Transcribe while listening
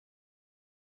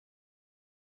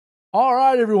All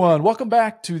right, everyone. Welcome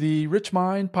back to the Rich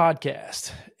Mind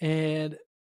podcast. And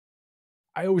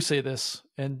I always say this,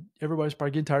 and everybody's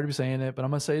probably getting tired of me saying it, but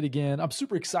I'm going to say it again. I'm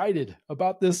super excited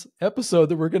about this episode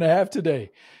that we're going to have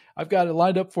today. I've got it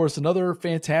lined up for us, another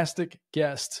fantastic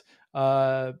guest.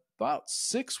 About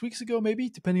 6 weeks ago, maybe,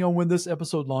 depending on when this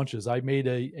episode launches, I made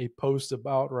a post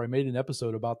about, or I made an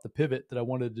episode about the pivot that I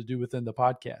wanted to do within the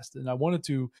podcast. And I wanted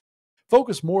to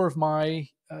focus more of my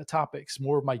topics,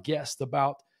 more of my guests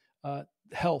about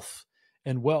health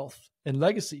and wealth and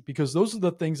legacy, because those are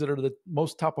the things that are the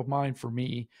most top of mind for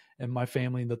me and my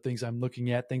family, and the things I'm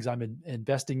looking at, things I'm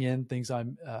investing in, things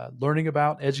I'm learning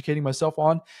about, educating myself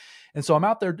on. And so I'm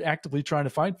out there actively trying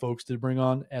to find folks to bring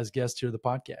on as guests here at the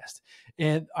podcast.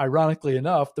 And ironically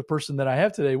enough, the person that I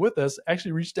have today with us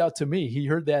actually reached out to me. He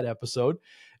heard that episode,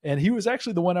 and he was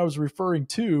actually the one I was referring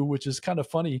to, which is kind of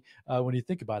funny when you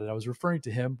think about it. I was referring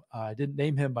to him. I didn't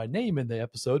name him by name in the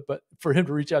episode, but for him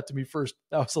to reach out to me first,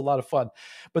 that was a lot of fun.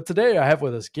 But today I have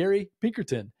with us Gary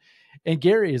Pinkerton. And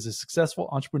Gary is a successful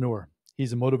entrepreneur.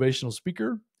 He's a motivational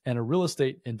speaker and a real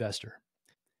estate investor.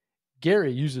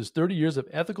 Gary uses 30 years of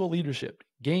ethical leadership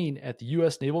gained at the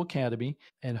U.S. Naval Academy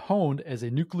and honed as a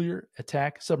nuclear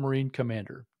attack submarine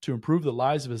commander to improve the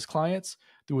lives of his clients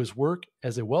through his work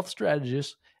as a wealth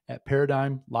strategist at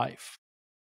Paradigm Life.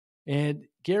 And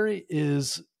Gary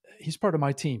he's part of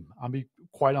my team. I'll be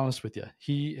quite honest with you.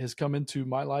 He has come into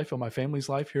my life and my family's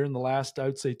life here in the last, I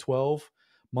would say, 12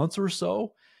 months or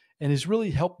so, and has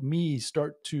really helped me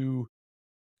start to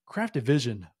craft a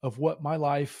vision of what my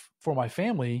life for my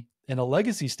family and a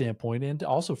legacy standpoint, and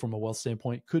also from a wealth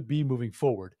standpoint, could be moving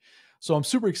forward. So I'm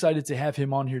super excited to have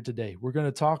him on here today. We're going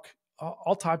to talk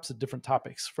all types of different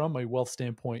topics from a wealth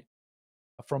standpoint,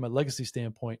 from a legacy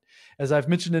standpoint. As I've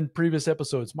mentioned in previous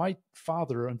episodes, my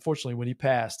father, unfortunately, when he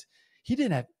passed, he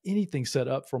didn't have anything set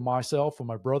up for myself, for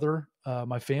my brother,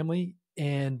 my family.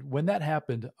 And when that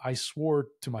happened, I swore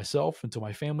to myself and to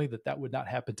my family that that would not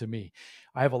happen to me.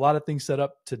 I have a lot of things set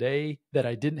up today that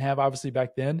I didn't have, obviously,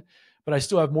 back then, but I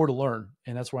still have more to learn.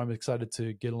 And that's why I'm excited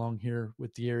to get along here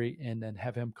with Gary and then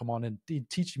have him come on and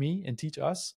teach me and teach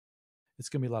us. It's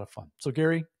going to be a lot of fun. So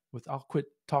Gary, I'll quit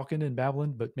talking and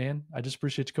babbling, but man, I just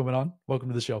appreciate you coming on. Welcome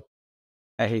to the show.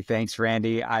 Hey, thanks,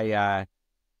 Randy. I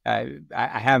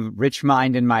have Rich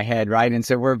Mind in my head, right? And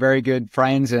so we're very good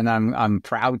friends, and I'm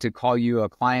proud to call you a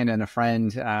client and a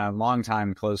friend,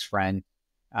 longtime close friend.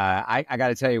 I got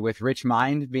to tell you, with Rich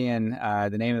Mind being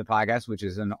the name of the podcast, which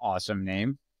is an awesome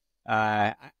name,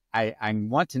 I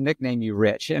want to nickname you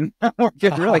Rich, and I'm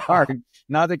working really hard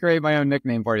not to create my own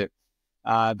nickname for you.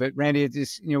 But Randy, it's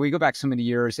just, we go back so many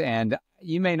years, and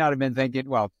you may not have been thinking,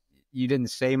 well, you didn't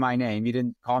say my name, you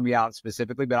didn't call me out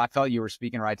specifically, but I felt you were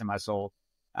speaking right to my soul.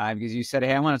 Because you said,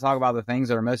 hey, I want to talk about the things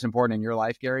that are most important in your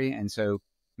life, Gary. And so,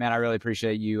 man, I really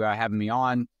appreciate you having me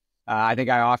on. I think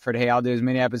I offered, hey, I'll do as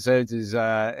many episodes as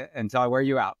until I wear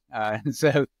you out.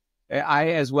 So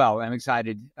I, as well, am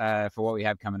excited for what we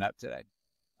have coming up today.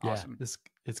 Awesome. Yeah,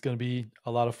 it's going to be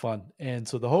a lot of fun. And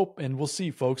so the hope, and we'll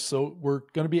see, folks. So we're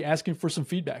going to be asking for some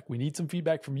feedback. We need some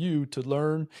feedback from you to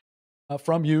learn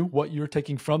from you what you're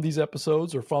taking from these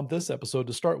episodes or from this episode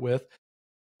to start with.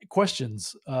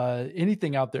 Questions,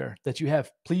 anything out there that you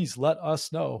have, please let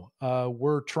us know.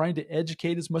 We're trying to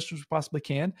educate as much as we possibly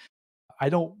can. I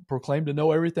don't proclaim to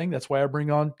know everything. That's why I bring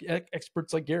on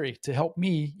experts like Gary to help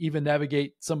me even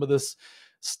navigate some of this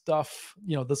stuff,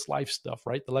 this life stuff,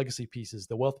 right? The legacy pieces,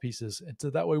 the wealth pieces. And so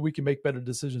that way we can make better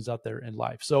decisions out there in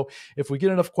life. So if we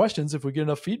get enough questions, if we get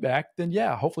enough feedback, then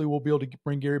yeah, hopefully we'll be able to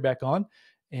bring Gary back on,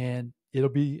 and it'll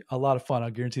be a lot of fun.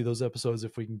 I'll guarantee those episodes,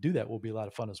 if we can do that, will be a lot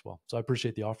of fun as well. So I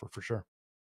appreciate the offer for sure.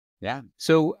 Yeah.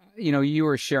 So, you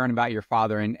were sharing about your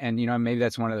father, and maybe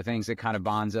that's one of the things that kind of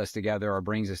bonds us together or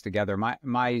brings us together.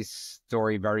 My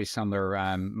story, very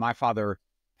similar. My father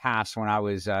passed when I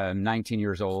was 19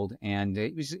 years old, and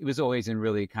it was always in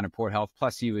really kind of poor health.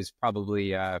 Plus he was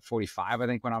probably 45, I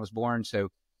think, when I was born. So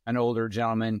an older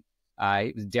gentleman,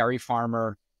 he was a dairy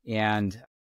farmer, and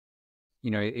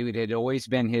it had always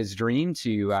been his dream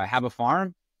to have a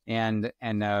farm and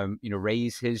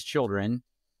raise his children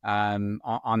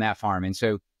on that farm. And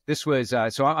so this was,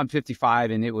 so I'm 55,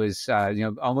 and it was,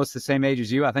 almost the same age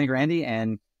as you, I think, Randy.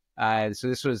 And so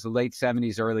this was the late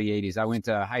 70s, early 80s. I went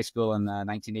to high school in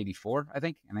 1984, I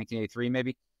think, in 1983,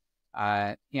 maybe.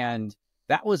 And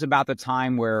that was about the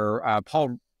time where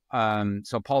Paul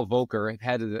Volcker,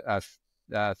 head of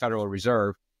the Federal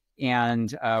Reserve,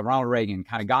 and Ronald Reagan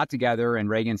kind of got together, and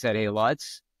Reagan said, hey,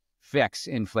 let's fix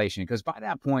inflation. Because by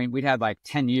that point, we'd had like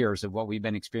 10 years of what we've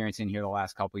been experiencing here the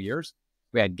last couple of years.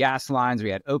 We had gas lines, we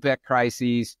had OPEC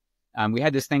crises, we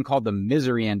had this thing called the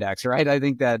misery index, right? I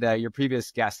think that your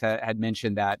previous guest had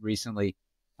mentioned that recently,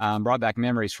 brought back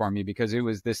memories for me, because it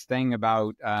was this thing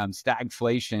about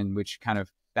stagflation, which kind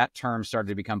of, that term started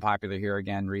to become popular here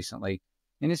again recently.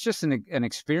 And it's just an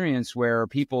experience where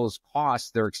people's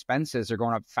costs, their expenses are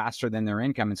going up faster than their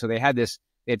income. And so they had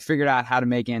figured out how to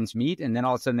make ends meet, and then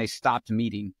all of a sudden they stopped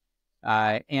meeting.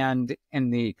 And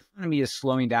the economy is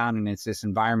slowing down, and it's this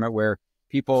environment where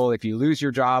people, if you lose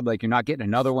your job, like, you're not getting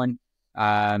another one.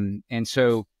 And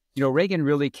so, Reagan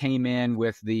really came in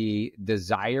with the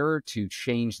desire to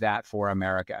change that for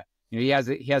America. He has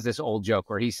this old joke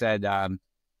where he said,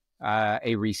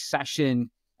 a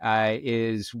recession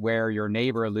is where your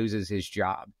neighbor loses his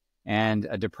job, and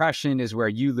a depression is where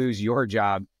you lose your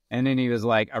job. And then he was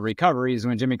like, a recovery is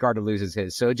when Jimmy Carter loses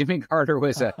his. So Jimmy Carter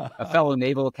was a fellow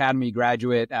Naval Academy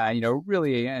graduate,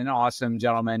 really an awesome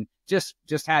gentleman, just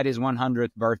had his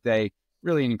 100th birthday,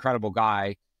 really an incredible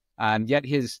guy. Yet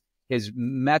his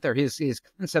method, his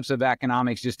concepts of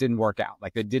economics just didn't work out.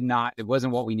 Like, it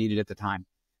wasn't what we needed at the time.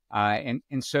 And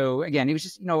so again, it was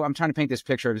just, I'm trying to paint this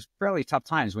picture. It was fairly tough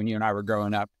times when you and I were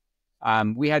growing up.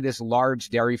 We had this large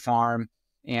dairy farm,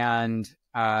 and,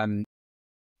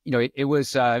 it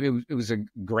was a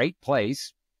great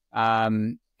place.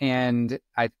 And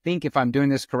I think if I'm doing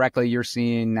this correctly, you're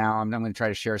seeing now, I'm going to try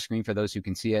to share a screen for those who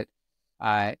can see it.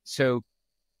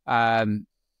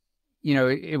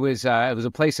 It was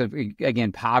a place of,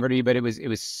 again, poverty, but it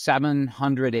was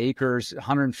 700 acres,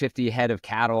 150 head of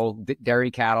cattle, dairy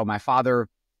cattle. My father,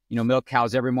 milked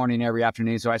cows every morning, every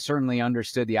afternoon. So I certainly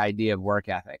understood the idea of work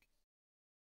ethic.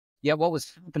 Yet what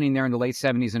was happening there in the late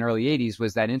 70s and early 80s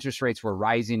was that interest rates were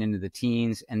rising into the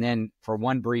teens. And then for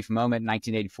one brief moment in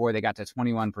 1984, they got to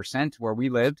 21% where we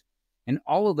lived. And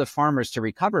all of the farmers, to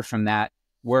recover from that,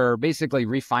 were basically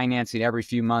refinancing every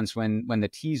few months when the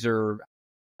teaser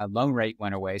loan rate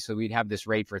went away. So we'd have this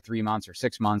rate for 3 months or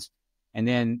 6 months, and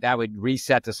then that would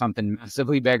reset to something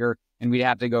massively bigger, and we'd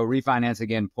have to go refinance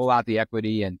again, pull out the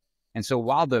equity. And so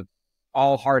while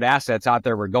all hard assets out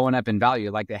there were going up in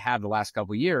value like they have the last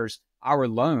couple of years, our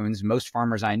loans, most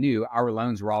farmers I knew, our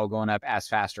loans were all going up as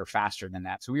fast or faster than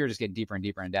that. So we were just getting deeper and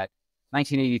deeper in debt.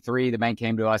 1983, the bank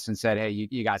came to us and said, hey,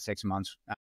 you got 6 months.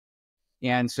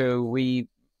 And so we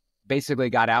basically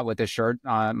got out with the shirt.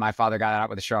 My father got out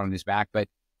with a shirt on his back, but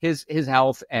his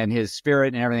health and his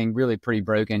spirit and everything really pretty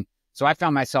broken. So I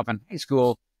found myself in high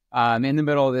school in the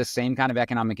middle of this same kind of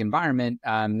economic environment,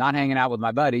 not hanging out with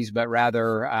my buddies, but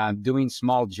rather doing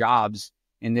small jobs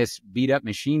in this beat up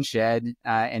machine shed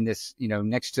and this,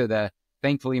 next to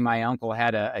thankfully my uncle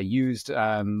had a used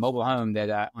mobile home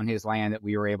that on his land that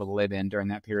we were able to live in during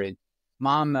that period.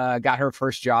 Mom got her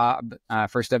first job,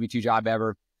 first W-2 job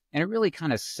ever. And it really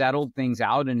kind of settled things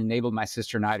out and enabled my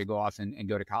sister and I to go off and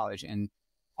go to college. And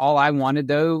all I wanted,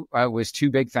 though, was two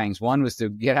big things. One was to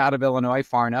get out of Illinois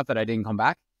far enough that I didn't come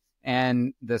back.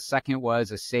 And the second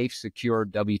was a safe, secure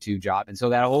W-2 job. And so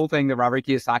that whole thing that Robert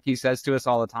Kiyosaki says to us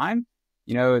all the time,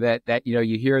 that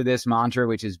you hear this mantra,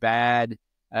 which is bad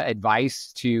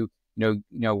advice to,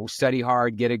 study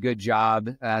hard, get a good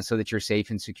job so that you're safe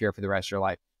and secure for the rest of your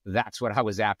life. That's what I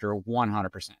was after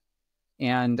 100%.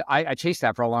 And I chased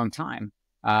that for a long time.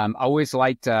 I always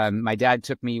liked, my dad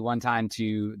took me one time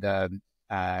to the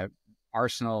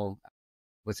Arsenal,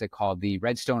 what's it called? The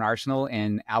Redstone Arsenal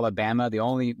in Alabama.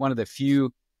 One of the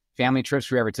few family trips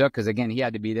we ever took. Cause again, he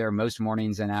had to be there most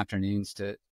mornings and afternoons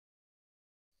to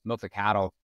milk the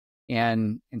cattle.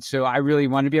 And so I really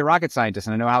wanted to be a rocket scientist.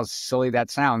 And I know how silly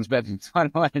that sounds, but it's what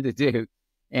I wanted to do.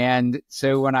 And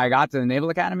so when I got to the Naval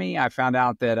Academy, I found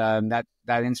out that,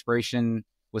 that inspiration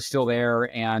was still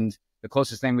there. And the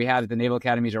closest thing we had at the Naval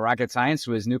Academy to rocket science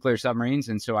was nuclear submarines.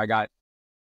 And so I got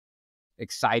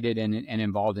excited and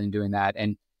involved in doing that.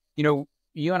 And, you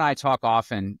and I talk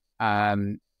often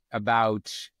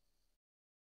about,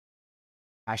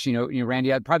 actually,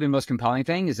 Randy, probably the most compelling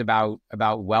thing is about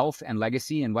wealth and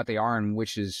legacy and what they are and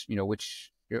which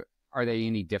are they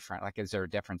any different? Like, is there a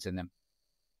difference in them?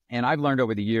 And I've learned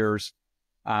over the years,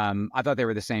 I thought they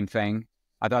were the same thing.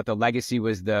 I thought the legacy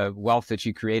was the wealth that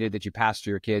you created, that you passed to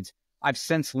your kids. I've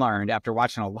since learned, after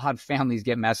watching a lot of families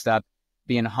get messed up,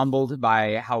 being humbled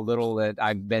by how little that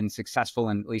I've been successful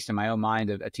in, at least in my own mind,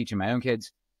 of teaching my own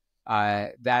kids,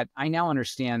 that I now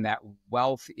understand that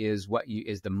wealth is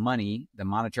is the money, the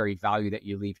monetary value that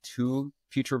you leave to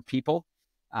future people,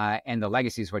 and the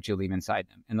legacy is what you leave inside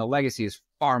them. And the legacy is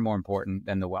far more important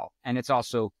than the wealth. And it's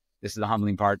also, this is the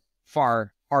humbling part,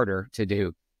 far harder to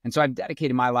do. And so I've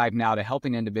dedicated my life now to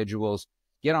helping individuals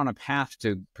get on a path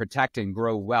to protect and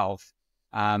grow wealth,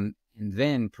 and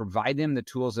then provide them the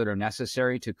tools that are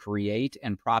necessary to create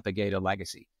and propagate a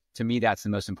legacy. to me, that's the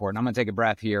most important. I'm going to take a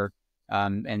breath here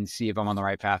and see if I'm on the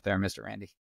right path there, Mr. Randy.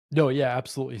 No, yeah,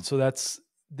 absolutely. So that's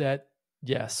that.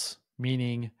 Yes.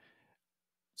 Meaning,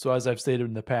 so as I've stated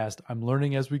in the past, I'm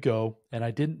learning as we go, and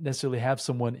I didn't necessarily have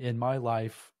someone in my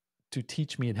life to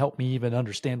teach me and help me even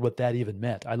understand what that even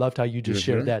meant. I loved how you just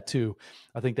shared that too.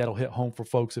 I think that'll hit home for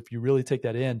folks if you really take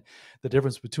that in, the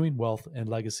difference between wealth and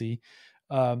legacy,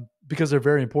 because they're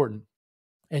very important.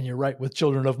 And you're right, with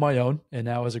children of my own, and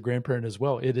now as a grandparent as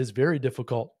well, it is very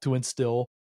difficult to instill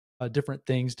different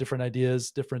things, different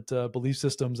ideas, different belief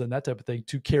systems, and that type of thing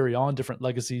to carry on different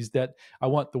legacies that I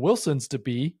want the Wilsons to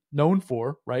be known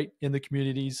for, right? In the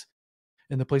communities,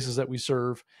 in the places that we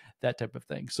serve, that type of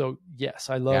thing. So yes,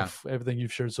 I love everything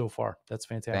you've shared so far. That's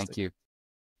fantastic. Thank you.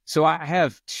 So I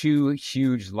have two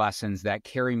huge lessons that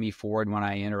carry me forward when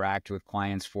I interact with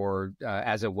clients for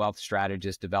as a wealth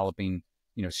strategist, developing,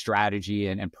 strategy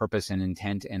and purpose and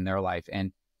intent in their life.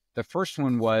 And the first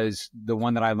one was the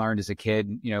one that I learned as a kid.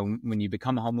 When you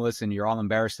become homeless and you're all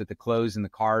embarrassed at the clothes and the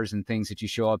cars and things that you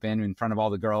show up in front of all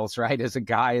the girls, right? As a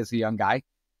young guy,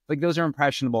 like those are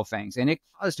impressionable things. And it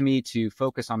caused me to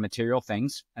focus on material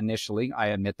things initially. I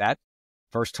admit that.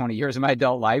 First 20 years of my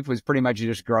adult life was pretty much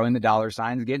just growing the dollar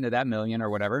signs, getting to that million or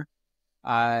whatever.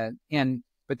 But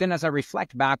then as I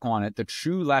reflect back on it, the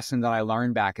true lesson that I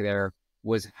learned back there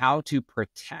was how to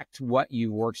protect what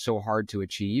you worked so hard to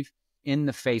achieve in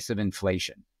the face of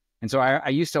inflation. And so I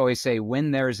used to always say,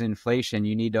 when there's inflation,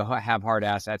 you need to have hard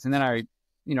assets. And then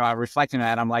I reflect on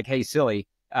that. I'm like, hey, silly,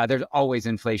 there's always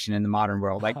inflation in the modern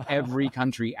world. Like every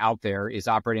country out there is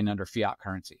operating under fiat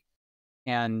currency.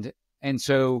 And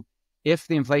so if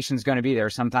the inflation is going to be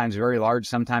there, sometimes very large,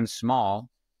 sometimes small,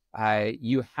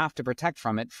 you have to protect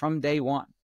from it from day one.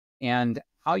 And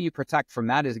how you protect from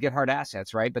that is get hard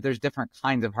assets, right? But there's different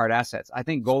kinds of hard assets. I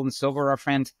think gold and silver are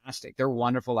fantastic. They're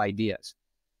wonderful ideas.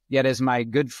 Yet as my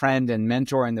good friend and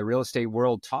mentor in the real estate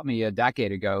world taught me a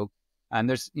decade ago,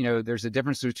 there's a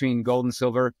difference between gold and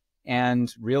silver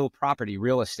and real property,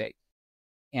 real estate.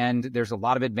 And there's a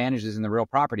lot of advantages in the real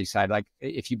property side. Like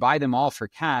if you buy them all for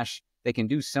cash, they can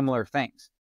do similar things.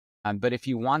 But if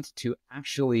you want to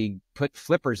actually put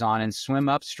flippers on and swim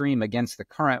upstream against the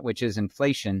current, which is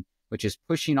inflation, which is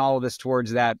pushing all of this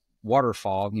towards that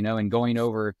waterfall, and going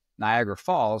over Niagara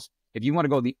Falls, if you want to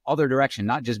go the other direction,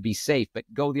 not just be safe, but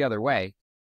go the other way,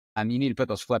 you need to put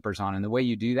those flippers on. And the way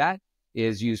you do that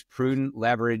is use prudent,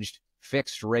 leveraged,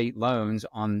 fixed rate loans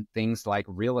on things like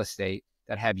real estate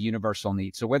that have universal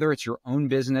needs. So whether it's your own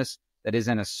business that is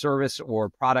in a service or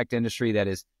product industry that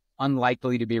is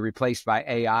unlikely to be replaced by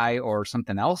AI or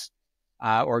something else,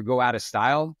 or go out of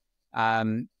style,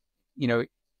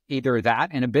 either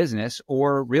that in a business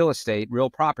or real estate, real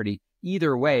property,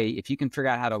 either way, if you can figure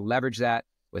out how to leverage that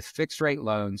with fixed rate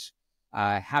loans,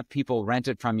 have people rent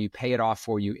it from you, pay it off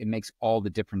for you, it makes all the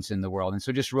difference in the world. And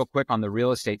so just real quick on the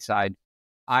real estate side,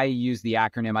 I use the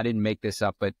acronym, I didn't make this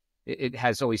up, but it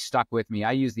has always stuck with me.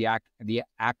 I use the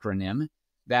acronym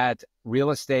that real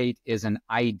estate is an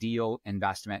ideal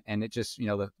investment. And it just,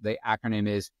 the acronym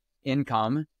is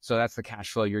income. So that's the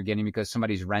cash flow you're getting because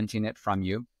somebody's renting it from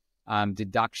you.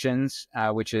 Deductions,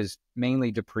 which is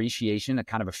mainly depreciation, a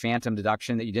kind of a phantom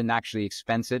deduction that you didn't actually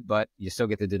expense it, but you still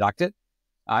get to deduct it.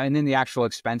 And then the actual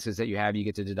expenses that you have, you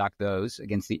get to deduct those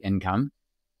against the income.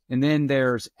 And then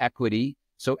there's equity.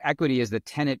 So equity is the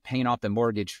tenant paying off the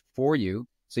mortgage for you.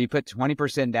 So you put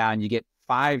 20% down, you get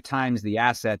 5 times the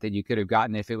asset that you could have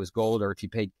gotten if it was gold or if you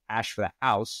paid cash for the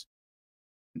house.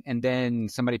 And then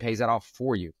somebody pays that off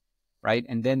for you, right?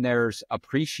 And then there's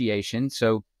appreciation.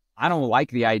 So I don't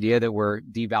like the idea that we're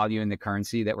devaluing the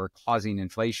currency, that we're causing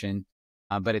inflation,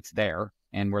 but it's there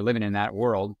and we're living in that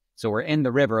world. So we're in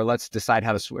the river. Let's decide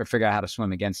how to figure out how to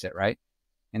swim against it, right?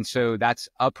 And so that's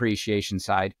appreciation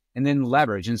side. And then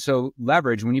leverage. And so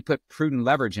leverage, when you put prudent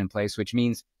leverage in place, which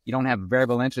means you don't have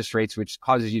variable interest rates, which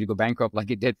causes you to go bankrupt like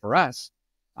it did for us,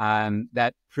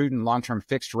 that prudent long-term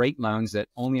fixed rate loans that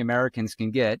only Americans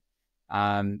can get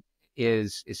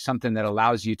is something that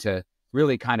allows you to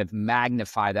really kind of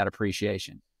magnify that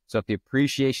appreciation. So if the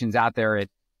appreciation's out there at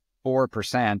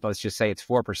 4%, let's just say it's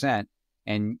 4%,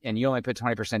 and you only put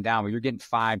 20% down, well, you're getting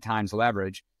 5 times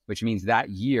leverage, which means that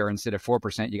year, instead of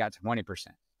 4%, you got 20%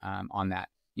 on that.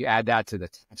 You add that to the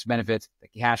tax benefits, the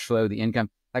cash flow, the income,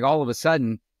 like all of a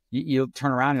sudden, you'll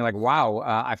turn around and you're like, wow,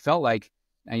 I felt like,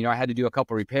 I had to do a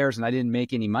couple of repairs and I didn't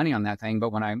make any money on that thing.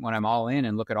 But when I'm all in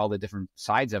and look at all the different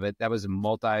sides of it, that was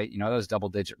those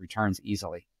double-digit returns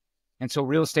easily. And so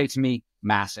real estate to me,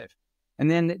 massive. And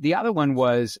then the other one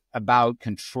was about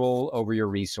control over your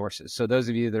resources. So those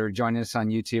of you that are joining us on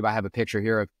YouTube, I have a picture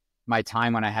here of my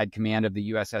time when I had command of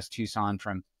the USS Tucson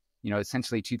from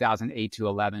essentially 2008 to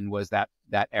 11 was that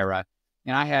era.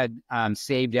 And I had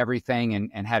saved everything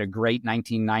and had a great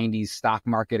 1990s stock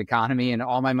market economy, and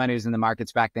all my money was in the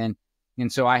markets back then.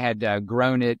 And so I had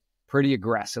grown it pretty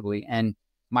aggressively. And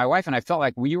my wife and I felt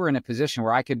like we were in a position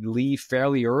where I could leave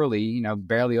fairly early,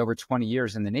 barely over 20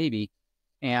 years in the Navy,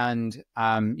 and,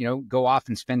 go off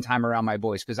and spend time around my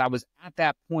boys. Because I was at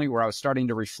that point where I was starting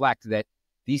to reflect that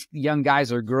these young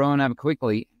guys are growing up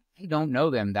quickly. I don't know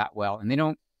them that well, and they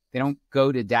don't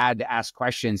go to dad to ask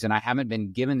questions, and I haven't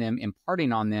been giving them,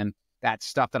 imparting on them that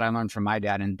stuff that I learned from my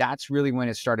dad. And that's really when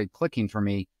it started clicking for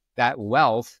me, that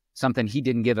wealth, something he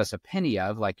didn't give us a penny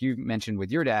of, like you mentioned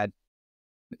with your dad,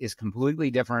 is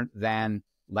completely different than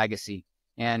legacy.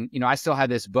 And, I still had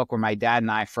this book where my dad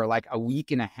and I, for like a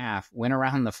week and a half, went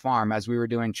around the farm as we were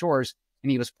doing chores,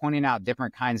 and he was pointing out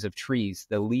different kinds of trees,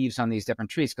 the leaves on these different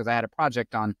trees, because I had a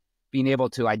project on being able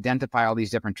to identify all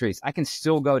these different trees. I can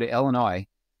still go to Illinois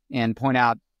and point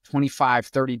out 25,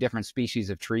 30 different species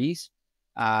of trees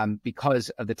because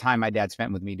of the time my dad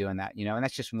spent with me doing that, and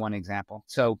that's just one example.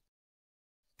 So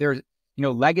there's,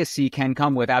 legacy can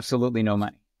come with absolutely no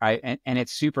money, right? And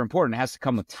it's super important. It has to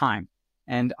come with time.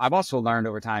 And I've also learned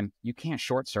over time, you can't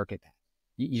short circuit that.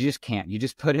 You just can't. You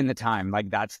just put in the time. Like,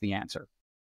 that's the answer.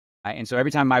 And so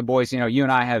every time my boys, you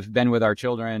and I have been with our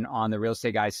children on the Real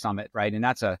Estate Guys Summit, right? And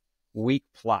that's a week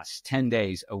plus 10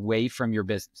 days away from your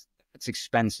business. It's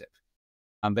expensive.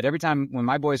 But every time when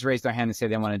my boys raise their hand and say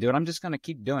they want to do it, I'm just going to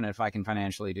keep doing it if I can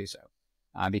financially do so.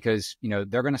 Because, they're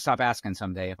going to stop asking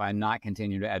someday if I'm not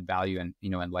continuing to add value and,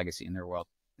 and legacy in their world.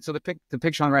 So the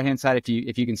picture on the right-hand side,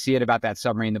 if you can see it about that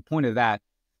submarine, the point of that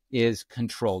is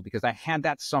control, because I had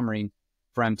that submarine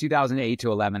from 2008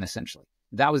 to 11, essentially.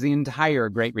 That was the entire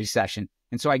Great Recession.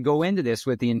 And so I go into this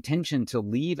with the intention to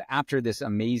leave after this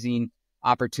amazing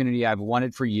opportunity I've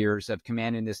wanted for years of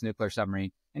commanding this nuclear submarine.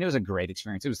 And it was a great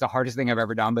experience. It was the hardest thing I've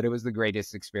ever done, but it was the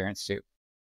greatest experience too.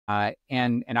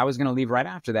 And I was going to leave right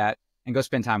after that and go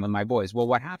spend time with my boys. Well,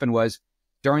 what happened was,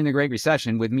 during the Great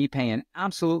Recession, with me paying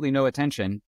absolutely no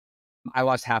attention, I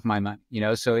lost half my money,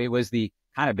 so it was the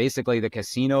kind of basically the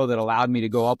casino that allowed me to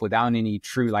go up without any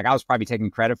true, like, I was probably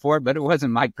taking credit for it, but it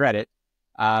wasn't my credit.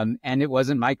 And it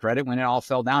wasn't my credit when it all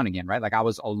fell down again, right? Like, I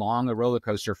was along a roller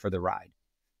coaster for the ride.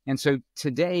 And so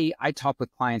today I talk with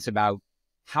clients about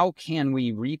how can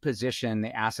we reposition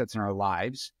the assets in our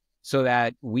lives so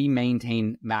that we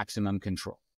maintain maximum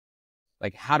control?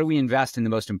 Like, how do we invest in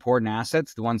the most important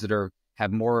assets, the ones that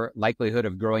have more likelihood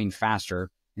of growing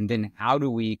faster? And then how do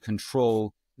we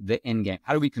control the end game?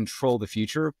 How do we control the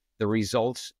future, the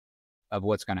results of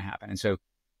what's going to happen? And so,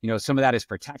 some of that is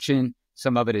protection.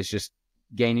 Some of it is just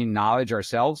gaining knowledge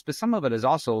ourselves, but some of it is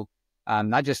also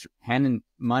not just handing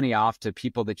money off to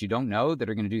people that you don't know that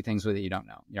are going to do things with it you don't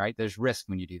know, right? There's risk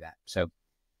when you do that. So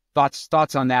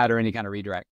thoughts on that, or any kind of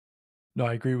redirect? No,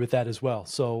 I agree with that as well.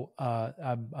 So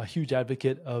I'm a huge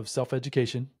advocate of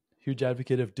self-education, huge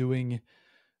advocate of doing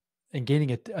and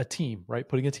gaining a team, right?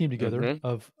 Putting a team together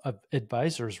of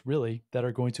advisors, really, that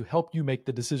are going to help you make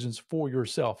the decisions for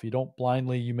yourself. You don't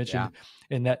blindly, you mentioned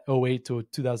in that 08 to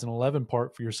 2011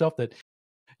 part for yourself that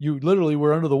you literally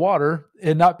were under the water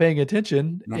and not paying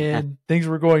attention and things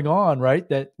were going on, right?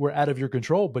 That were out of your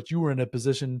control, but you were in a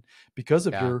position because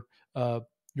of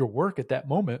your work at that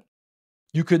moment.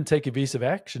 You couldn't take evasive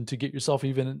action to get yourself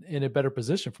even in a better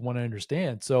position, from what I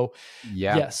understand. So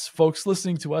yes, folks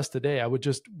listening to us today, I would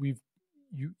just,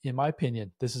 in my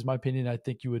opinion, this is my opinion, I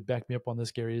think you would back me up on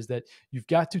this, Gary, is that you've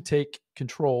got to take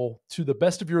control to the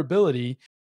best of your ability,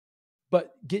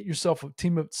 but get yourself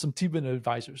some team of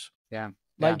advisors.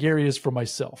 Like Gary is for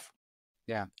myself.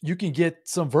 You can get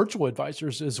some virtual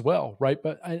advisors as well, right?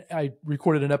 But I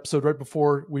recorded an episode right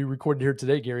before we recorded here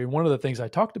today, Gary. And one of the things I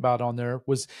talked about on there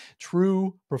was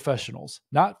true professionals,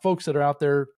 not folks that are out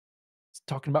there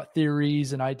talking about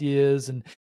theories and ideas, and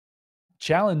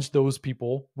challenge those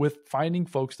people with finding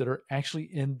folks that are actually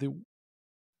in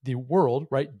the world,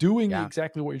 right? Doing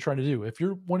exactly what you're trying to do. If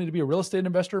you're wanting to be a real estate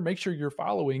investor, make sure you're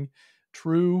following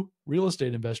true real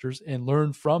estate investors and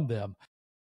learn from them.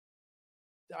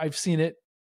 I've seen it,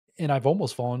 and I've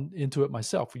almost fallen into it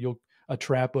myself. A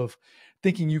trap of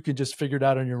thinking you can just figure it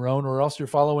out on your own, or else you're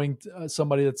following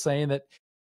somebody that's saying that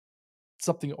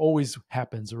something always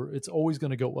happens, or it's always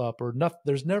going to go up, or nothing.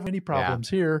 There's never any problems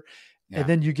here. And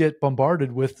then you get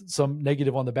bombarded with some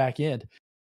negative on the back end.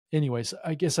 Anyways,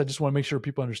 I guess I just want to make sure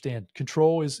people understand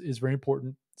control is very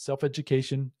important.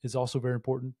 Self-education is also very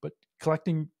important, but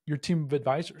collecting your team of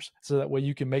advisors so that way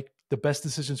you can make the best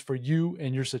decisions for you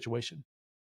and your situation.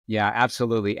 Yeah,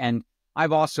 absolutely. And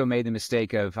I've also made the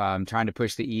mistake of trying to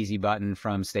push the easy button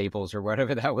from Staples or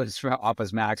whatever that was from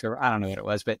Office Max, or I don't know what it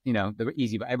was, but the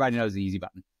easy button. Everybody knows the easy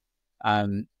button.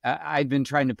 I've been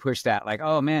trying to push that, like,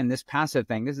 oh man, this passive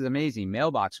thing, this is amazing,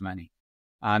 mailbox money.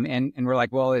 And we're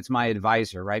like, well, it's my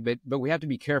advisor, right? But we have to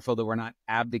be careful that we're not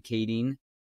abdicating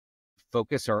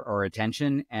focus or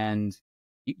attention, and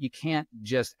you can't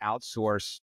just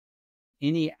outsource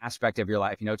any aspect of your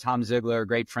life. Tom Ziegler, a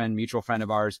great friend, mutual friend of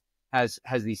ours, has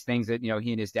these things that, he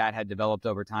and his dad had developed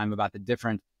over time about the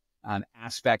different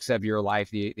aspects of your life,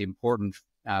 the important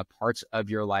parts of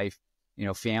your life,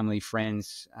 family,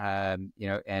 friends, and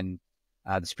the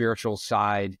spiritual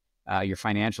side, your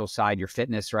financial side, your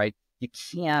fitness, right? You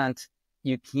can't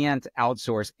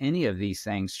outsource any of these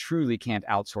things, truly can't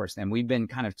outsource them. We've been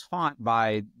kind of taught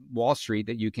by Wall Street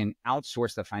that you can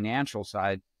outsource the financial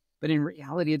side, but in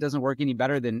reality, it doesn't work any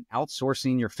better than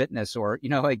outsourcing your fitness, or,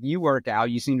 like you work out,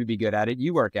 you seem to be good at it.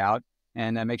 You work out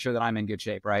and make sure that I'm in good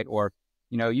shape, right? Or,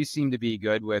 you seem to be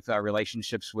good with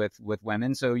relationships with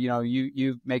women. So,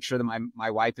 you make sure that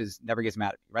my wife never gets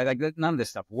mad at me, right? Like none of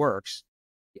this stuff works.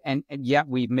 And yet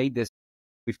we've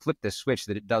flipped this switch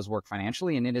that it does work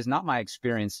financially. And it is not my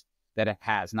experience that it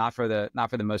has, not for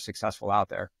the most successful out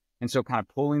there. And so kind of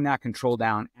pulling that control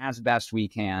down as best we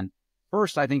can.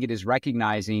 First, I think it is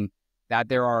recognizing that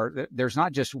there's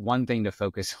not just one thing to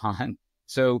focus on.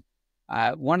 So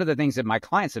one of the things that my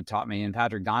clients have taught me, and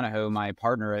Patrick Donahoe, my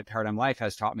partner at Paradigm Life,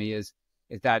 has taught me is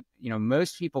that,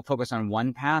 most people focus on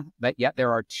one path, but yet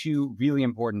there are two really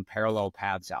important parallel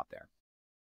paths out there.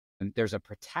 And there's a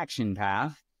protection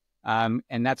path,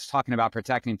 and that's talking about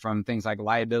protecting from things like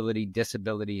liability,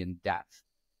 disability, and death.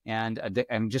 And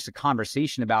just a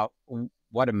conversation about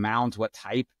what amount, what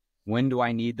type, when do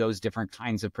I need those different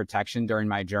kinds of protection during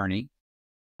my journey.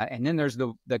 And then there's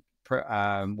the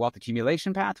wealth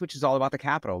accumulation path, which is all about the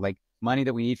capital, like money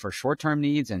that we need for short-term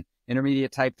needs and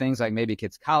intermediate type things like maybe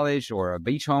kids' college or a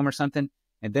beach home or something.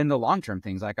 And then the long-term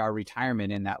things like our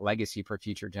retirement and that legacy for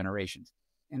future generations.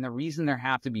 And the reason there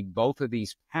have to be both of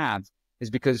these paths is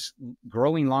because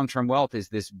growing long-term wealth is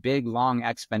this big, long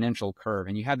exponential curve.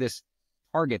 And you have this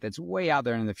target that's way out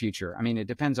there in the future. I mean, it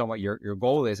depends on what your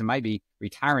goal is. It might be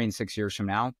retiring 6 years from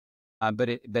now, but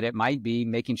it might be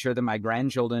making sure that my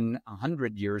grandchildren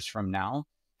 100 years from now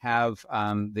have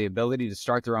the ability to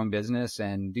start their own business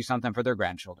and do something for their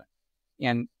grandchildren.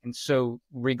 And so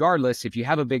regardless, if you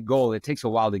have a big goal, it takes a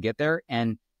while to get there.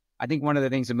 And I think one of the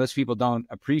things that most people don't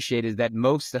appreciate is that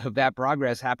most of that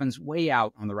progress happens way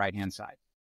out on the right-hand side.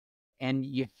 And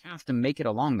you have to make it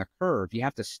along the curve. You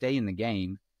have to stay in the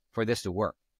game for this to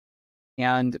work.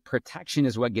 And protection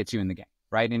is what gets you in the game,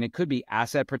 right? And it could be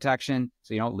asset protection,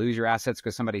 so you don't lose your assets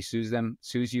because somebody sues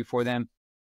you for them.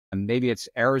 And maybe it's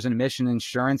errors and omission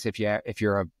insurance if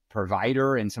you're a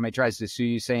provider and somebody tries to sue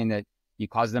you saying that you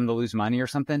caused them to lose money or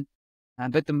something.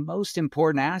 But the most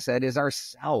important asset is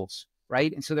ourselves,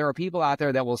 right? And so there are people out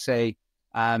there that will say,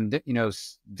 don't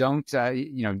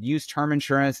use term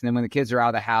insurance, and then when the kids are out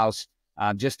of the house,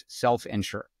 just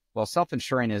self-insure. Well,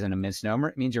 self-insuring isn't a misnomer.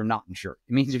 It means you're not insured.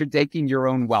 It means you're taking your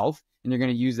own wealth and you're going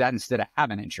to use that instead of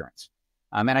having insurance.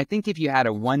 And I think if you had a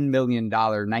 $1 million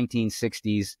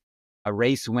 1960s a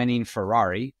race-winning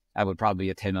Ferrari, that would probably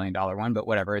be a $10 million one, but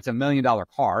whatever. It's $1 million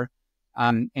car.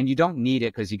 And you don't need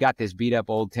it because you got this beat up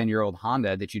old 10-year-old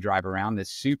Honda that you drive around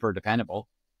that's super dependable.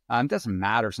 It doesn't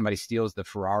matter if somebody steals the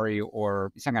Ferrari,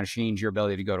 or it's not going to change your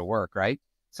ability to go to work, right?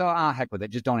 So heck with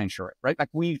it. Just don't insure it, right? Like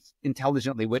we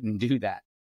intelligently wouldn't do that.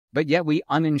 But yet we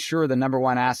uninsure the number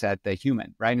one asset, the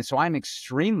human, right? And so I'm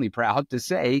extremely proud to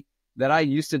say that I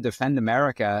used to defend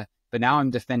America, but now I'm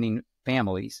defending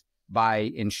families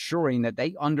by ensuring that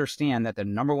they understand that the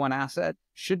number one asset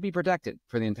should be protected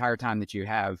for the entire time that you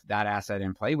have that asset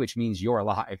in play, which means you're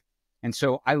alive. And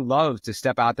so I love to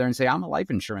step out there and say, I'm a life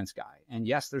insurance guy. And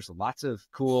yes, there's lots of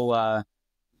cool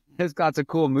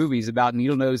movies about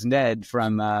Needle-Nosed Ned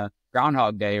from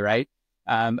Groundhog Day, right?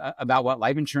 About what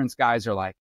life insurance guys are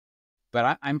like.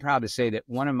 But I'm proud to say that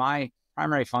one of my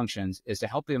primary functions is to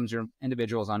help them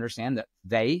individuals understand that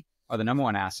they are the number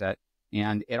one asset,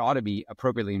 and it ought to be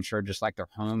appropriately insured just like their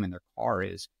home and their car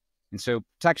is. And so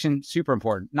protection, super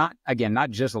important. Not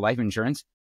just life insurance.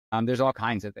 There's all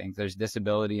kinds of things. There's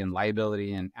disability and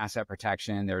liability and asset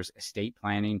protection. There's estate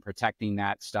planning, protecting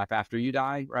that stuff after you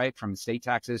die, right? From estate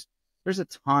taxes. There's a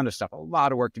ton of stuff, a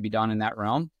lot of work to be done in that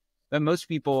realm. But most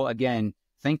people, again,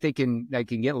 think they can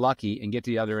get lucky and get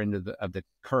to the other end of the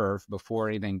curve before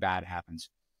anything bad happens.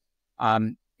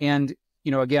 And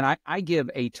again, I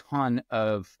give a ton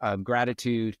of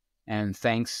gratitude and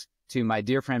thanks to my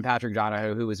dear friend Patrick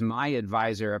Donahoe, who was my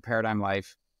advisor at Paradigm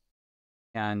Life.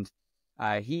 And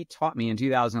he taught me in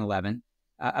 2011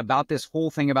 about this whole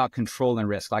thing about control and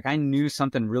risk. Like I knew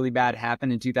something really bad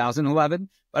happened in 2011,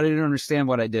 but I didn't understand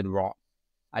what I did wrong.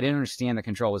 I didn't understand that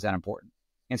control was that important.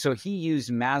 And so he used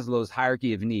Maslow's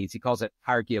hierarchy of needs. He calls it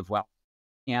hierarchy of wealth.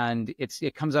 And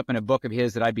it comes up in a book of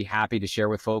his that I'd be happy to share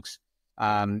with folks.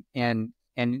 And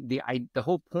the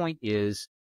whole point is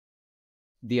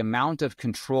the amount of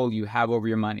control you have over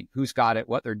your money, who's got it,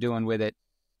 what they're doing with it,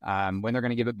 when they're going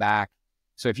to give it back.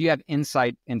 So if you have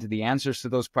insight into the answers to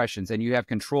those questions and you have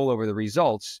control over the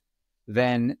results,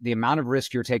 then the amount of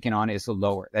risk you're taking on is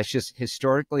lower. That's just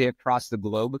historically across the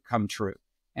globe come true.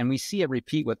 And we see it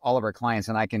repeat with all of our clients.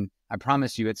 And I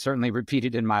promise you, it's certainly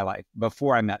repeated in my life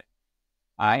before I met it.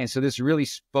 And so this really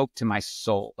spoke to my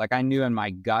soul. Like I knew in my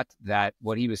gut that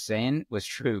what he was saying was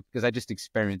true because I just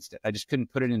experienced it. I just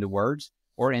couldn't put it into words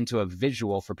or into a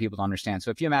visual for people to understand.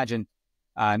 So if you imagine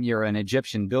you're an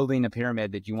Egyptian building a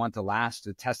pyramid that you want to last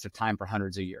the test of time for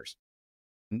hundreds of years,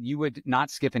 you would not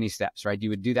skip any steps, right?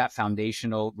 You would do that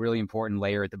foundational, really important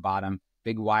layer at the bottom,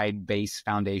 big, wide base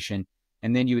foundation.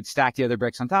 And then you would stack the other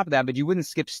bricks on top of that, but you wouldn't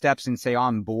skip steps and say, oh,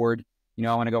 I'm bored.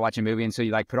 I want to go watch a movie. And so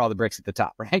you like put all the bricks at the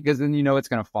top, right? Because then it's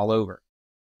going to fall over.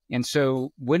 And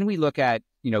so when we look at,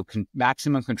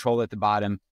 maximum control at the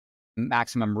bottom,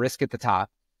 maximum risk at the top,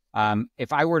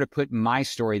 if I were to put my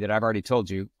story that I've already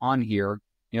told you on here,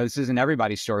 this isn't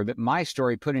everybody's story, but my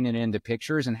story, putting it into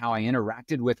pictures and how I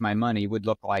interacted with my money would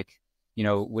look like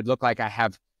I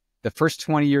have the first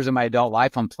 20 years of my adult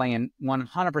life, I'm playing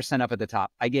 100% up at the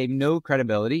top. I gave no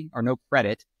credibility or no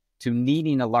credit to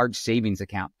needing a large savings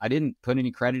account. I didn't put any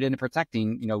credit into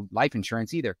protecting, life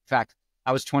insurance either. In fact,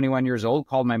 I was 21 years old,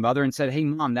 called my mother and said, hey,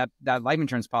 Mom, that life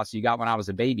insurance policy you got when I was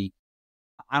a baby,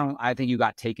 I think you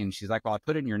got taken. She's like, well, I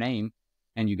put it in your name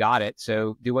and you got it.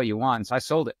 So do what you want. So I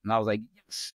sold it. And I was like,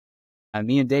 yes. And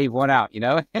me and Dave went out,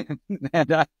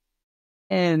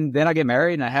 and then I get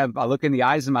married and I look in the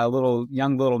eyes of my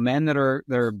young little men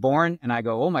they're born. And I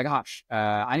go, oh my gosh,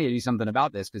 I need to do something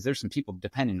about this because there's some people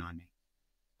depending on me.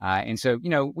 And so,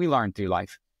 we learn through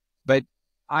life, but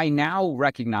I now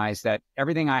recognize that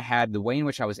everything I had, the way in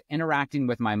which I was interacting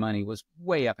with my money was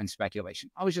way up in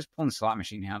speculation. I was just pulling slot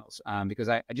machine handles because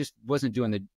I just wasn't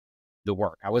doing the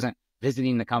work. I wasn't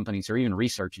visiting the companies or even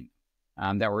researching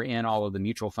that were in all of the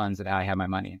mutual funds that I had my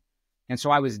money in. And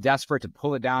so I was desperate to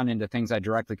pull it down into things I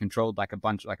directly controlled, like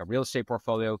a real estate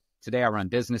portfolio. Today I run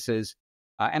businesses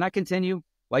and I continue,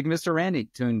 like Mr. Randy,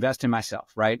 to invest in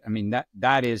myself, right? I mean,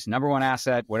 that is number one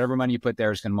asset. Whatever money you put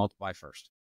there is going to multiply first.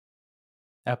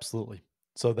 Absolutely.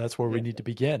 So that's where we need to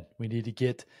begin. We need to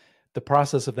get the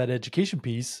process of that education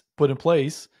piece put in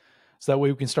place so that way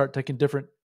we can start taking different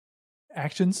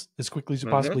actions as quickly as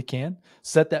we possibly can,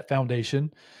 set that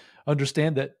foundation,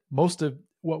 understand that most of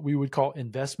what we would call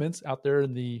investments out there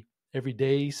in the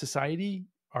everyday society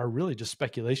are really just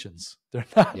speculations. They're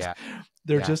not,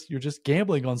 you're just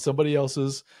gambling on somebody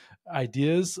else's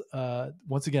ideas.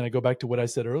 Once again, I go back to what I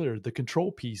said earlier, the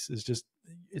control piece is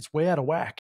it's way out of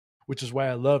whack, which is why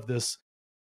I love this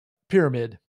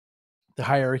pyramid, the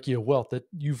hierarchy of wealth that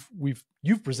you've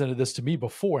presented this to me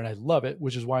before. And I love it,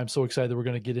 which is why I'm so excited that we're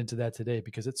going to get into that today,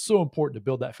 because it's so important to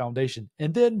build that foundation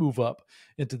and then move up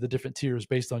into the different tiers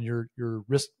based on your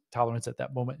risk tolerance at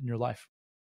that moment in your life.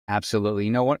 Absolutely.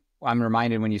 You know what? I'm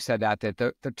reminded when you said that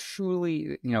the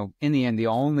truly, in the end, the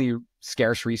only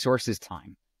scarce resource is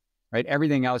time, right?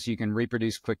 Everything else you can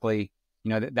reproduce quickly.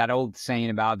 That old saying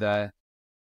about the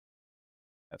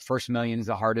first million is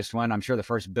the hardest one. I'm sure the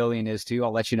first billion is too.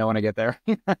 I'll let you know when I get there,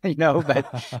 but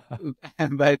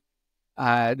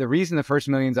the reason the first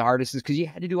million is the hardest is because you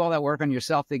had to do all that work on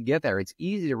yourself to get there. It's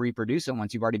easy to reproduce it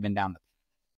once you've already been down the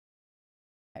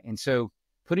path. And so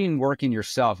putting work in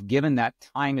yourself, given that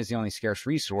time is the only scarce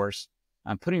resource,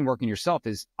 putting work in yourself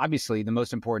is obviously the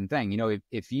most important thing.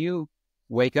 If you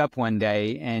wake up one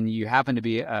day and you happen to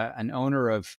be an owner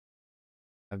of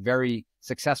a very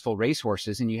successful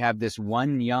racehorses and you have this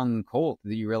one young colt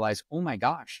that you realize, oh my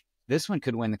gosh, this one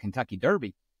could win the Kentucky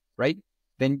Derby, right?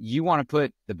 Then you want to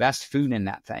put the best food in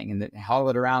that thing and haul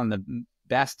it around the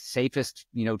best, safest,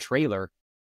 trailer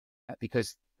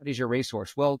because that is your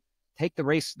racehorse. Well, take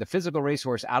the physical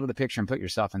racehorse out of the picture and put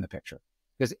yourself in the picture.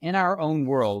 Because in our own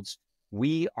worlds,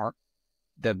 we are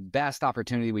the best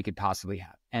opportunity we could possibly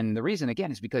have. And the reason,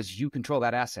 again, is because you control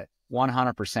that asset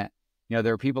 100%.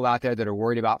 There are people out there that are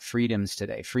worried about freedoms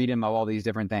today, freedom of all these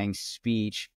different things,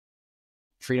 speech,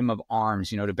 freedom of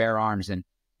arms, to bear arms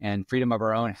and freedom of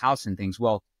our own house and things.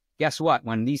 Well, guess what?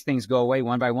 When these things go away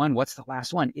one by one, what's the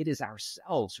last one? It is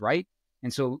ourselves, right?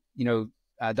 And so,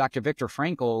 Dr. Viktor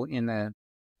Frankl in the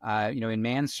in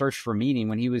Man's Search for Meaning,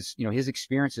 when he was, his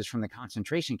experiences from the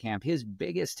concentration camp, his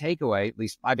biggest takeaway, at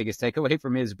least my biggest takeaway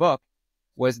from his book,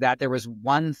 was that there was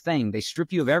one thing. They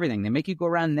strip you of everything. They make you go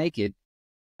around naked.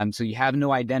 So you have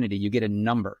no identity. You get a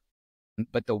number.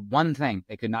 But the one thing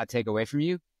they could not take away from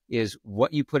you is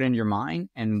what you put in your mind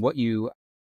and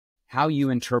how you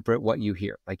interpret what you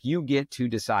hear. Like, you get to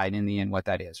decide in the end what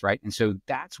that is, right? And so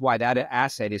that's why that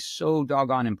asset is so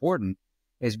doggone important,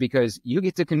 is because you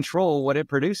get to control what it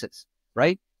produces,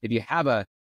 right? If you have a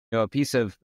piece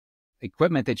of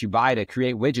equipment that you buy to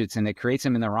create widgets and it creates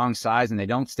them in the wrong size and they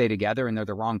don't stay together and they're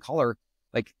the wrong color,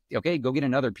 like, okay, go get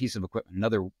another piece of equipment,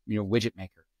 another, widget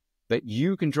maker. But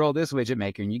you control this widget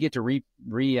maker and you get to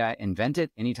reinvent it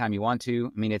anytime you want to.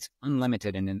 I mean, it's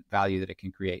unlimited in the value that it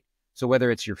can create. So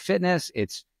whether it's your fitness,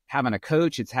 it's having a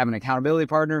coach, it's having an accountability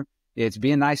partner, it's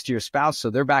being nice to your spouse so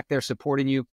they're back there supporting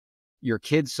you, your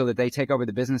kids so that they take over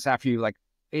the business after you, like,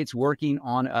 it's working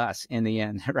on us in the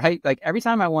end, right? Like, every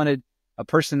time I wanted a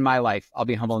person in my life, I'll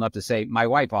be humble enough to say my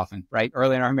wife often, right?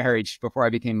 Early in our marriage, before I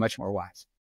became much more wise.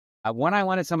 When I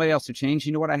wanted somebody else to change,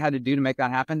 you know what I had to do to make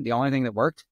that happen? The only thing that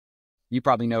worked, you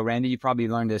probably know, Randy, you probably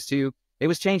learned this too. It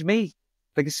was change me.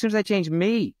 Like, as soon as I changed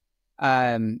me,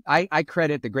 I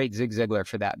credit the great Zig Ziglar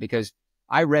for that, because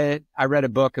I read a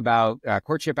book about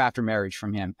courtship after marriage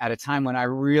from him at a time when I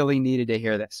really needed to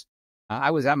hear this.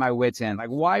 I was at my wit's end, like,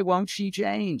 why won't she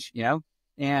change?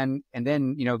 And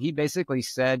then, he basically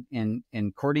said in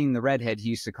Courting the Redhead, he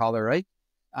used to call her, right?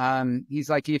 He's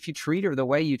like, if you treat her the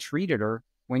way you treated her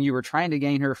when you were trying to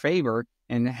gain her favor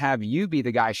and have you be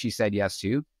the guy she said yes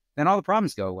to, then all the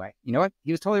problems go away. You know what?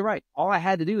 He was totally right. All I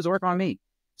had to do was work on me.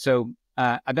 So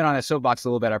I've been on a soapbox a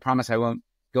little bit. I promise I won't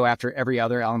go after every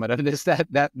other element of this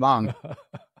that long.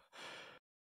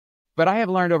 But I have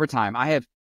learned over time.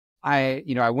 I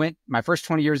went my first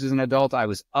 20 years as an adult. I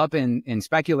was up in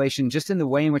speculation, just in the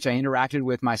way in which I interacted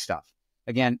with my stuff.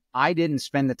 Again, I didn't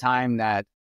spend the time that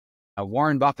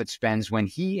Warren Buffett spends when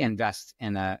he invests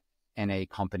in a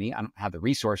company. I don't have the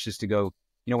resources to go.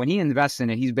 When he invests in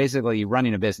it, he's basically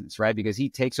running a business, right? Because he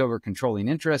takes over controlling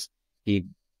interest. He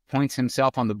points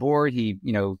himself on the board. He,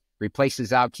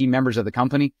 replaces out key members of the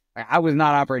company. I was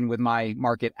not operating with my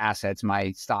market assets,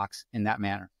 my stocks, in that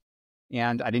manner.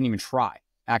 And I didn't even try.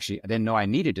 Actually, I didn't know I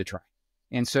needed to try.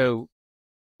 And so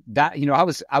that,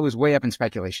 I was way up in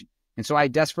speculation. And so I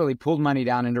desperately pulled money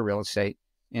down into real estate.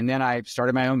 And then I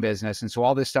started my own business. And so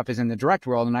all this stuff is in the direct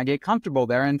world, and I get comfortable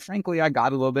there. And frankly, I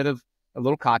got a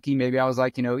little cocky. Maybe I was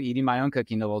like, eating my own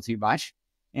cooking a little too much.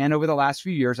 And over the last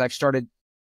few years, I've started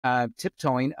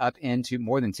tiptoeing up into,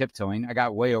 more than tiptoeing, I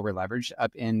got way over leveraged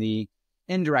up in the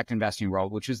indirect investing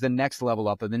world, which is the next level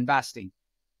up of investing.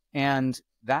 And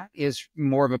that is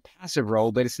more of a passive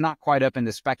role, but it's not quite up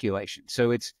into speculation.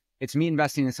 So it's me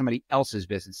investing in somebody else's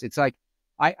business. It's like,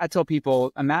 I tell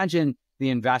people, imagine the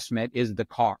investment is the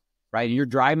car, right? And you're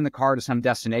driving the car to some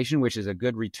destination, which is a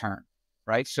good return,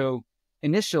 right? So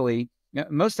initially,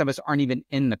 most of us aren't even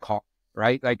in the car,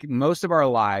 right? Like, most of our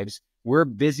lives, we're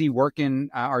busy working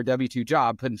our W-2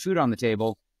 job, putting food on the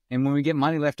table. And when we get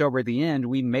money left over at the end,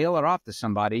 we mail it off to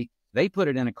somebody. They put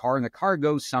it in a car and the car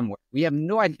goes somewhere. We have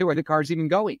no idea where the car's even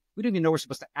going. We don't even know we're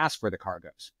supposed to ask where the car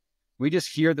goes. We just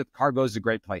hear that the car goes to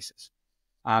great places.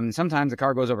 Sometimes the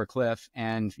car goes over a cliff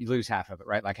and you lose half of it,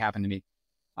 right? Like happened to me.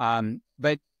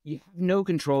 But you have no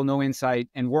control, no insight,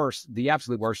 and worse, the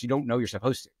absolute worst, you don't know you're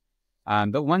supposed to.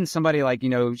 But when somebody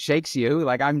shakes you,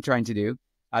 like I'm trying to do,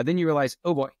 then you realize,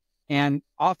 oh boy. And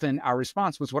often our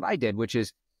response was what I did, which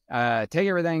is take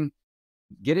everything,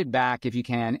 get it back if you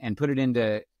can, and put it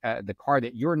into the car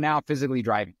that you're now physically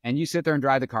driving. And you sit there and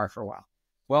drive the car for a while.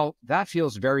 Well, that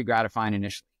feels very gratifying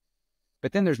initially.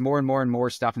 But then there's more and more and more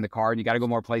stuff in the car, and you got to go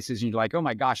more places, and you're like, oh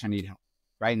my gosh, I need help,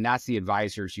 right? And that's the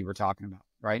advisors you were talking about,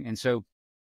 right? And so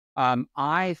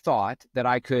I thought that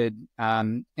I could,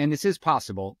 and this is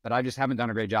possible, but I just haven't done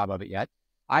a great job of it yet.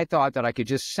 I thought that I could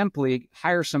just simply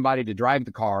hire somebody to drive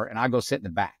the car and I go sit in the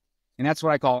back. And that's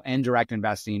what I call indirect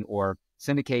investing or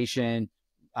syndication,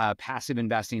 passive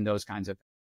investing, those kinds of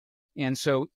things. And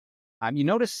so you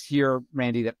notice here,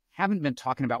 Randy, that I haven't been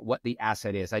talking about what the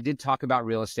asset is. I did talk about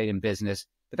real estate and business,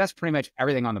 but that's pretty much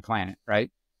everything on the planet,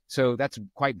 right? So that's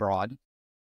quite broad.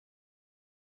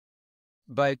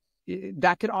 But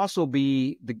that could also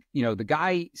be the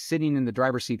guy sitting in the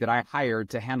driver's seat that I hired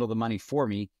to handle the money for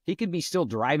me. He could be still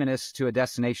driving us to a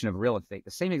destination of real estate,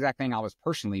 the same exact thing I was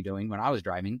personally doing when I was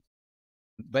driving,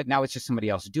 but now it's just somebody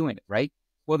else doing it, right?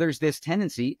 Well, there's this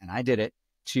tendency, and I did it,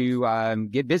 to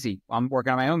get busy. I'm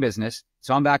working on my own business.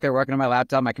 So I'm back there working on my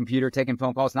laptop, my computer, taking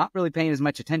phone calls, not really paying as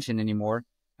much attention anymore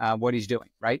what he's doing,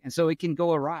 right? And so it can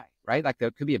go awry, right? Like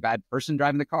there could be a bad person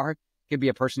driving the car, could be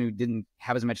a person who didn't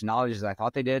have as much knowledge as I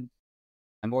thought they did,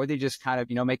 or they just kind of,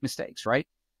 make mistakes, right?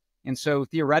 And so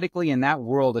theoretically, in that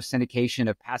world of syndication,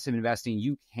 of passive investing,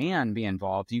 you can be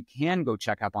involved. You can go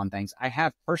check up on things. I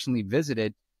have personally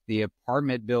visited the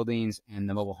apartment buildings and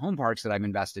the mobile home parks that I've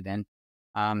invested in,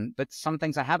 but some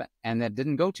things I haven't, and that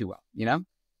didn't go too well,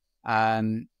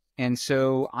 and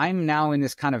so I'm now in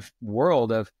this kind of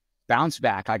world of bounce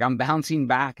back. Like I'm bouncing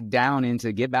back down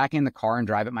into get back in the car and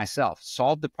drive it myself,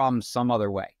 solve the problem some other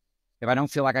way. If I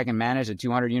don't feel like I can manage a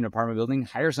 200-unit apartment building,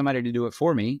 hire somebody to do it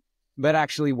for me, but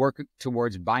actually work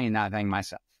towards buying that thing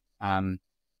myself.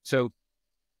 So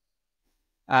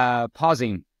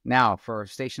pausing now for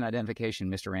station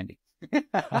identification, Mr. Randy.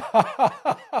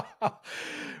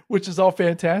 Which is all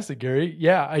fantastic, Gary.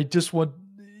 Yeah, I just want,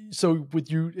 so with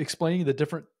you explaining the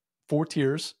different 4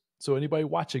 tiers, so anybody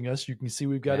watching us, you can see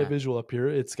we've got a visual up here.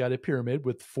 It's got a pyramid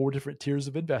with 4 different tiers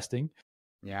of investing.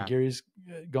 Yeah. Gary's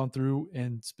gone through,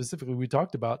 and specifically we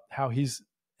talked about how he's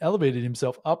elevated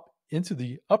himself up into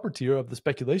the upper tier of the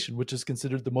speculation, which is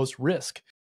considered the most risk,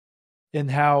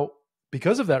 and how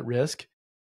because of that risk,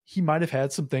 he might have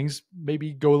had some things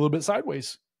maybe go a little bit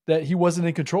sideways that he wasn't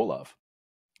in control of.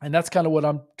 And that's kind of what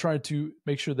I'm trying to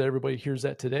make sure that everybody hears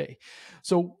that today.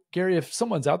 So Gary, if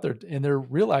someone's out there and they're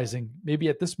realizing maybe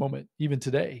at this moment, even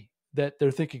today, that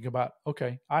they're thinking about,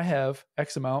 okay, I have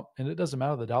X amount, and it doesn't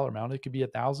matter the dollar amount. It could be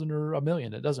 1,000 or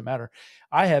 1,000,000. It doesn't matter.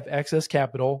 I have excess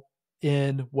capital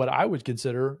in what I would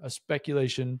consider a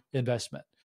speculation investment.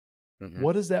 Mm-hmm.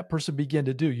 What does that person begin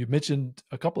to do? You mentioned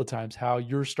a couple of times how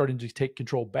you're starting to take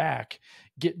control back,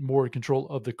 get more control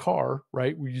of the car,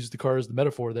 right? We use the car as the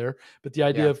metaphor there, but the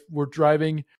idea of we're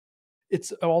driving,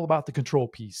 it's all about the control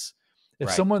piece. If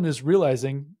someone is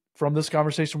realizing from this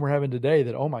conversation we're having today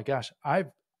that, oh my gosh, I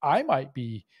might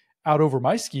be out over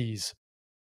my skis,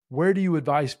 where do you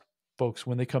advise folks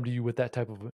when they come to you with that type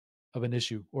of an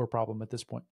issue or a problem at this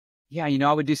point? Yeah,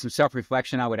 I would do some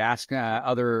self-reflection. I would ask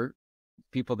other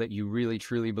people that you really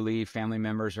truly believe, family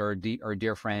members or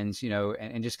dear friends,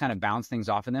 and just kind of bounce things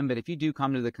off of them. But if you do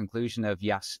come to the conclusion of,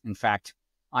 yes, in fact,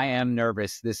 I am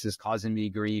nervous, this is causing me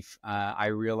grief, I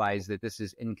realize that this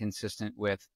is inconsistent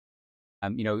with,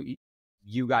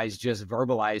 you guys just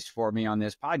verbalized for me on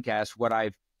this podcast what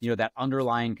I've, that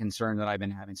underlying concern that I've been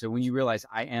having. So when you realize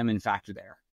I am in fact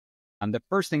there, the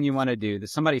first thing you want to do, that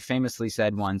somebody famously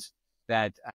said once,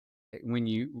 that when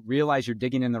you realize you're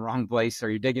digging in the wrong place or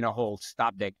you're digging a hole,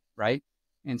 stop digging, right?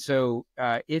 And so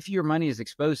if your money is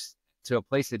exposed to a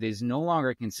place that is no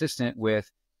longer consistent with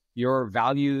your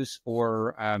values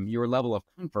or your level of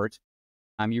comfort,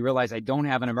 you realize I don't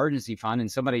have an emergency fund. And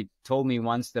somebody told me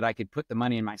once that I could put the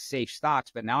money in my safe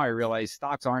stocks, but now I realize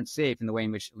stocks aren't safe in the way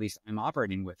in which at least I'm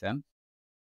operating with them.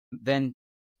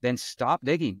 Then stop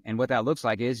digging. And what that looks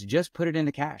like is just put it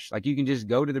into cash. Like you can just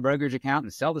go to the brokerage account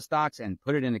and sell the stocks and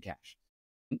put it into cash.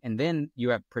 And then you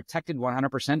have protected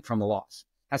 100% from the loss.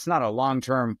 That's not a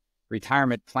long-term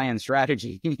retirement plan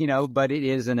strategy, but it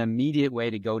is an immediate way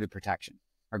to go to protection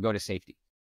or go to safety.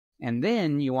 And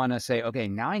then you want to say, okay,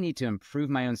 now I need to improve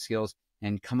my own skills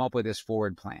and come up with this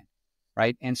forward plan,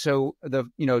 right? And so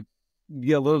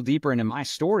get a little deeper into my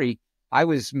story, I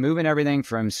was moving everything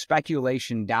from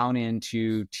speculation down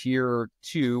into tier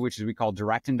 2, which is we call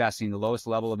direct investing, the lowest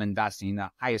level of investing, the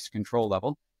highest control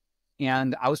level.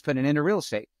 And I was putting into real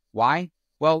estate. Why?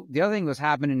 Well, the other thing was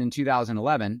happening in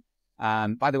 2011.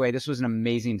 By the way, this was an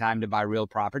amazing time to buy real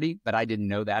property, but I didn't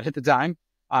know that at the time.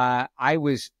 The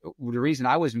reason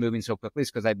I was moving so quickly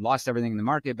is because I'd lost everything in the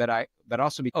market, but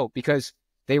also because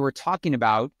they were talking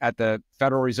about at the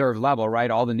Federal Reserve level, right?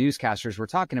 All the newscasters were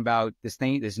talking about this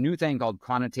new thing called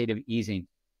quantitative easing.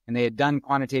 And they had done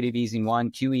quantitative easing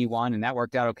 1, QE1, and that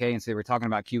worked out okay. And so they were talking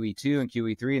about QE2 and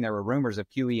QE3, and there were rumors of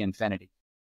QE infinity.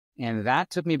 And that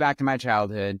took me back to my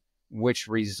childhood, which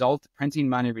printing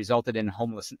money resulted in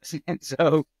homelessness. And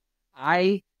so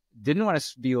I didn't want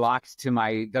to be locked to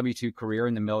my W-2 career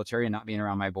in the military and not being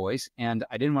around my boys. And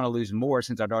I didn't want to lose more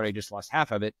since I'd already just lost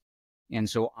half of it. And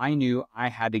so I knew I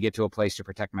had to get to a place to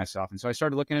protect myself. And so I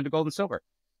started looking into gold and silver.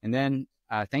 And then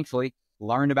thankfully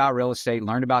learned about real estate,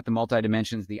 learned about the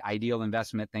multi-dimensions, the ideal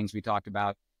investment things we talked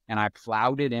about. And I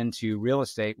plowed it into real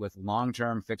estate with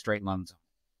long-term fixed rate loans.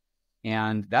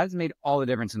 And that has made all the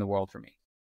difference in the world for me.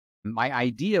 My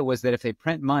idea was that if they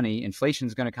print money, inflation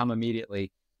is going to come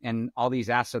immediately and all these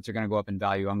assets are going to go up in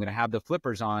value. I'm going to have the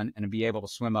flippers on and be able to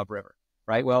swim upriver,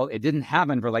 right? Well, it didn't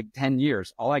happen for like 10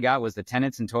 years. All I got was the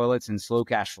tenants and toilets and slow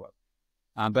cash flow.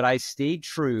 But I stayed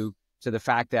true to the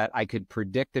fact that I could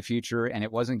predict the future and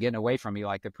it wasn't getting away from me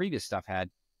like the previous stuff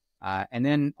had. And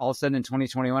then all of a sudden in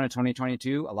 2021 and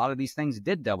 2022, a lot of these things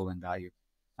did double in value.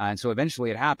 And so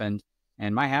eventually it happened.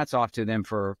 And my hat's off to them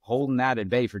for holding that at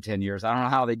bay for 10 years. I don't know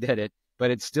how they did it,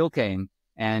 but it still came.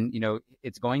 And,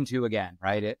 it's going to again,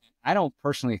 right? I don't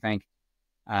personally think,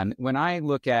 when I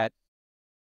look at,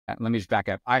 let me just back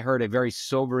up. I heard a very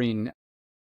sobering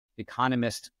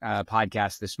economist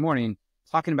podcast this morning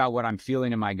talking about what I'm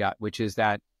feeling in my gut, which is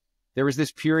that there was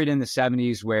this period in the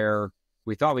 70s where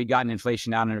we thought we'd gotten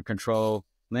inflation out under control.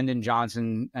 Lyndon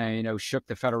Johnson, shook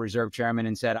the Federal Reserve chairman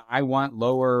and said, I want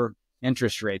lower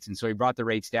interest rates. And so he brought the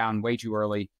rates down way too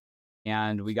early.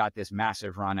 And we got this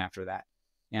massive run after that.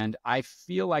 And I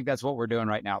feel like that's what we're doing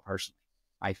right now, personally.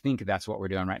 I think that's what we're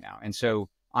doing right now. And so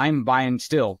I'm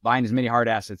still buying as many hard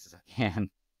assets as I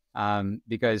can,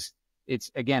 because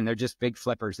they're just big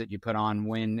flippers that you put on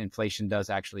when inflation does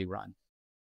actually run.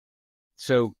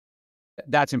 So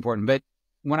that's important. But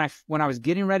when I was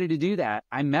getting ready to do that,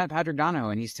 I met Patrick Donahoe,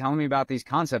 and he's telling me about these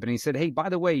concepts. And he said, hey, by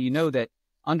the way, that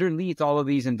underneath all of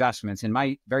these investments, and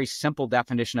my very simple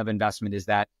definition of investment is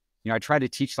that, I try to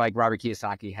teach like Robert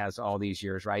Kiyosaki has all these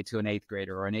years, right, to an 8th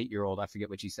grader or an 8-year-old. I forget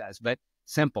what he says, but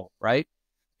simple, right?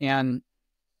 And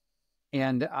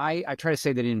I try to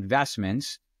say that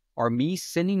investments are me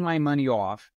sending my money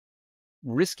off,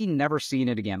 risking never seeing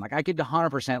it again. Like I could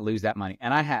 100% lose that money,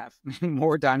 and I have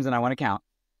more times than I want to count.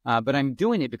 But I'm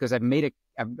doing it because I've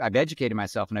educated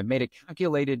myself, and I've made a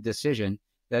calculated decision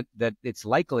that it's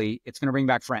likely it's going to bring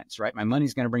back friends, right? My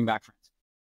money's going to bring back friends.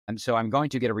 And so I'm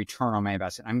going to get a return on my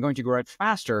investment. I'm going to grow it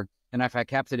faster than if I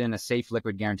kept it in a safe,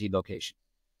 liquid, guaranteed location.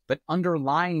 But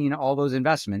underlying all those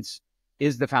investments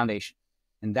is the foundation.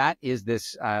 And that is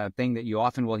this thing that you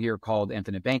often will hear called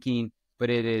infinite banking, but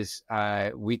it is,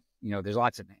 there's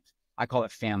lots of names. I call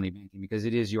it family banking because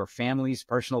it is your family's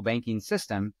personal banking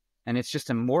system. And it's just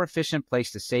a more efficient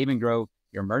place to save and grow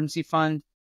your emergency fund,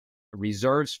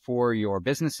 reserves for your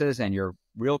businesses and your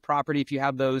real property if you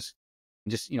have those,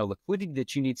 just, liquidity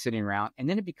that you need sitting around. And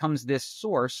then it becomes this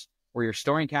source where you're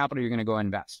storing capital, you're going to go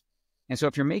invest. And so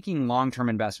if you're making long-term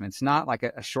investments, not like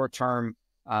a short-term,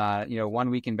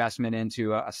 1-week investment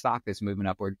into a stock that's moving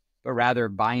upward, but rather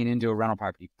buying into a rental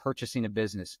property, purchasing a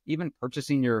business, even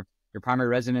purchasing your primary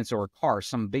residence or a car,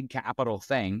 some big capital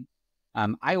thing.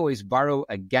 I always borrow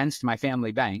against my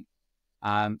family bank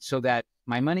so that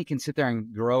my money can sit there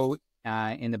and grow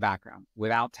in the background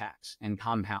without tax and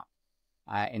compound.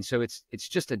 And so it's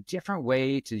just a different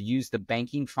way to use the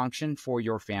banking function for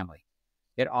your family.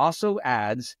 It also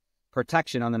adds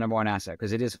protection on the number one asset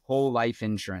because it is whole life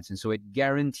insurance. And so it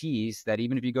guarantees that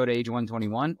even if you go to age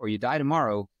 121 or you die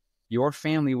tomorrow, your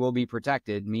family will be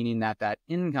protected, meaning that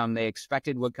income they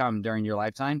expected would come during your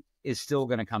lifetime is still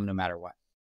going to come no matter what.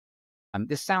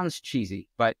 This sounds cheesy,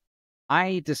 but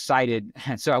I decided,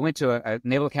 so I went to a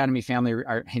Naval Academy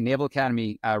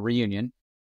reunion.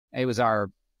 It was our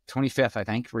 25th, I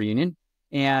think, reunion.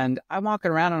 And I'm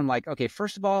walking around and I'm like, okay,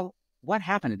 first of all, what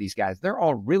happened to these guys? They're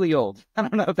all really old. I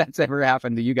don't know if that's ever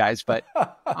happened to you guys, but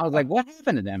I was like, what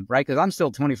happened to them? Right? Because I'm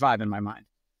still 25 in my mind.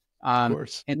 Of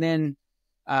course. And then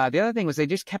the other thing was they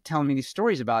just kept telling me these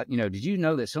stories about, did you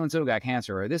know that so-and-so got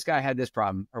cancer or this guy had this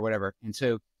problem or whatever. And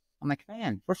so I'm like,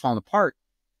 man, we're falling apart.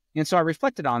 And so I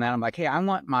reflected on that. I'm like, hey, I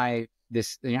want I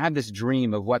have this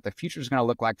dream of what the future is going to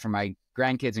look like for my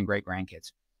grandkids and great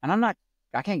grandkids. And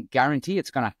I can't guarantee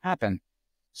it's going to happen.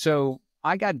 So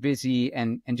I got busy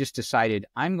and just decided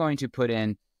I'm going to put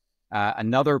in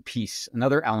another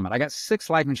element. I got 6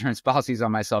 life insurance policies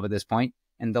on myself at this point.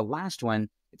 And the last one,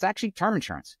 it's actually term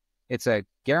insurance. It's a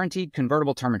guaranteed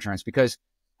convertible term insurance because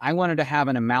I wanted to have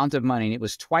an amount of money. And it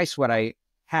was twice what I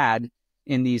had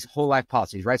in these whole life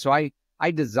policies, right? So I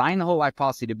designed the whole life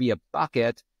policy to be a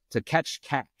bucket to catch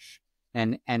cash.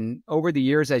 And over the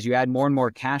years, as you add more and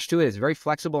more cash to it, it's very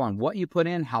flexible on what you put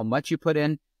in, how much you put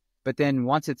in. But then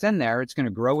once it's in there, it's going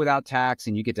to grow without tax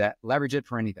and you get to leverage it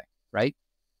for anything, right?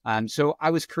 So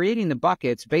I was creating the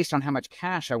buckets based on how much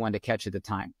cash I wanted to catch at the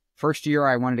time. First year,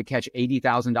 I wanted to catch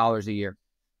 $80,000 a year.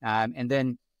 And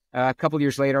then a couple of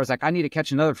years later, I was like, I need to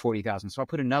catch another 40,000. So I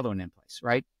put another one in place,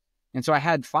 right? And so I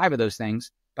had 5 of those things,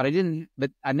 but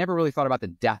I never really thought about the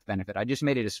death benefit. I just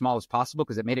made it as small as possible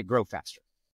because it made it grow faster.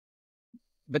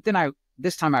 But then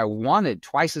this time I wanted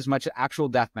twice as much actual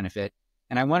death benefit,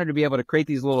 and I wanted to be able to create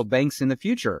these little banks in the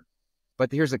future.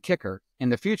 But here's the kicker. In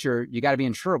the future, you got to be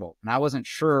insurable. And I wasn't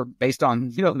sure based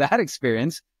on, that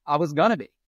experience, I was going to be.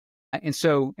 And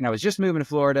so, I was just moving to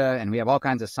Florida and we have all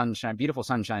kinds of sunshine, beautiful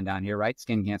sunshine down here, right?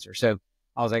 Skin cancer. So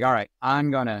I was like, all right,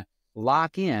 I'm going to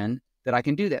lock in that I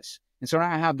can do this. And so now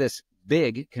I have this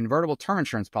big convertible term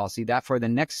insurance policy that for the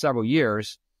next several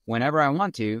years, whenever I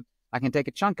want to, I can take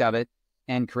a chunk of it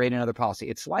and create another policy.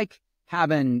 It's like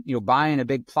having, buying a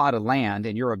big plot of land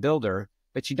and you're a builder,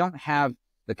 but you don't have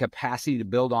the capacity to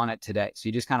build on it today. So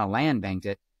you just kind of land banked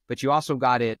it, but you also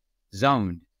got it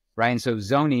zoned, right? And so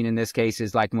zoning in this case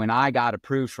is like when I got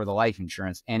approved for the life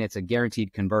insurance, and it's a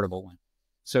guaranteed convertible one.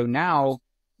 So now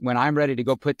when I'm ready to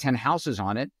go put 10 houses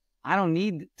on it, I don't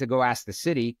need to go ask the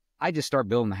city. I just start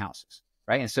building the houses,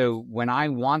 right? And so when I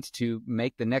want to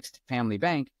make the next family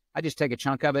bank, I just take a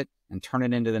chunk of it and turn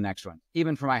it into the next one,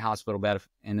 even for my hospital bed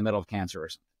in the middle of cancer or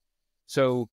something.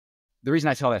 So the reason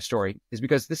I tell that story is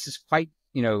because this is quite,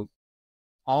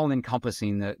 all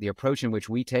encompassing the approach in which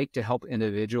we take to help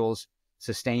individuals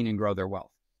sustain and grow their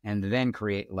wealth and then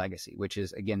create legacy, which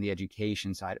is, again, the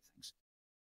education side of things.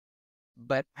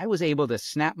 But I was able to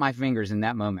snap my fingers in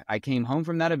that moment. I came home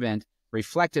from that event,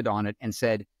 reflected on it, and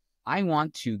said, I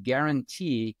want to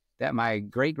guarantee that my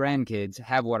great grandkids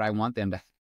have what I want them to have.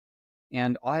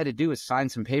 And all I had to do is sign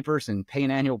some papers and pay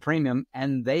an annual premium,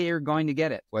 and they are going to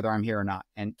get it, whether I'm here or not.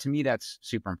 And to me, that's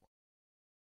super important.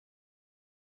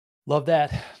 Love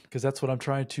that, because that's what I'm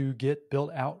trying to get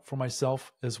built out for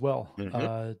myself as well.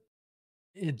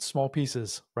 In small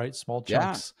pieces, right? Small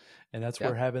chunks. Yeah. And that's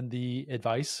where having the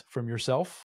advice from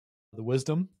yourself, the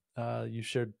wisdom, you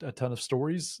shared a ton of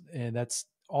stories, and that's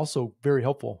also very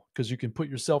helpful because you can put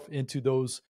yourself into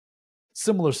those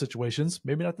similar situations,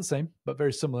 maybe not the same, but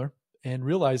very similar, and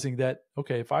realizing that,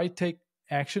 okay, if I take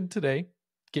action today,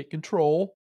 get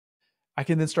control, I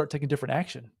can then start taking different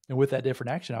action. And with that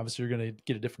different action, obviously you're going to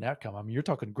get a different outcome. I mean, you're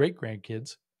talking great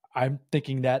grandkids. I'm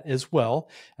thinking that as well.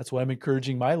 That's what I'm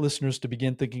encouraging my listeners to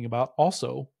begin thinking about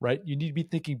also, right? You need to be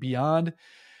thinking beyond,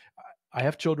 I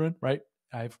have children, right?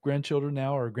 I have grandchildren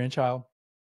now, or a grandchild,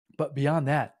 but beyond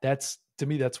that, to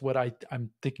me, that's what I'm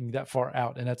thinking that far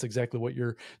out. And that's exactly what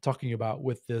you're talking about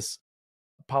with this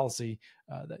policy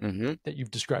that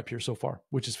you've described here so far,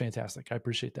 which is fantastic. I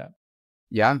appreciate that.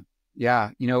 Yeah.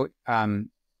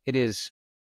 It is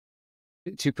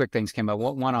two quick things came up.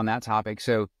 One on that topic.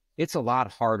 So it's a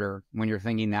lot harder when you're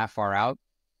thinking that far out.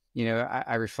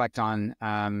 I reflect on,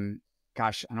 I don't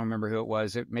remember who it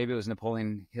was. Maybe it was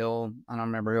Napoleon Hill. I don't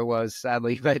remember who it was,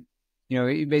 sadly, but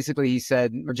he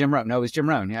said, or Jim Rohn. No, it was Jim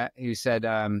Rohn. Yeah. He said,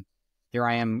 here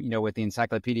I am, with the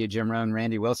encyclopedia, Jim Rohn,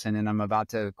 Randy Wilson, and I'm about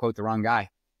to quote the wrong guy.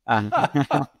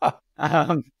 But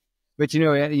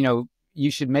you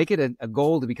should make it a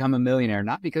goal to become a millionaire,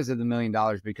 not because of the $1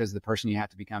 million, because of the person you have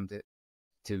to become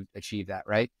to achieve that.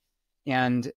 Right.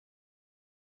 And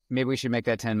maybe we should make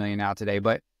that 10 million now today,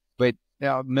 but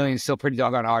 $1 million is still pretty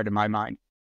doggone hard in my mind.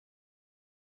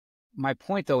 My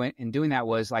point though, in doing that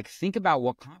was like, think about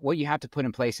what you have to put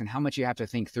in place and how much you have to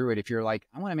think through it. If you're like,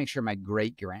 I want to make sure my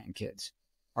great grandkids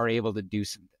are able to do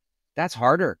something, that's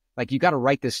harder. Like you got to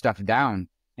write this stuff down,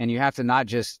 and you have to not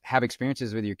just have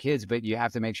experiences with your kids, but you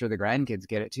have to make sure the grandkids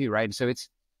get it too. Right. And so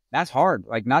that's hard.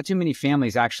 Like not too many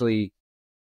families actually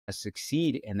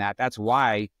succeed in that. That's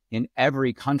why in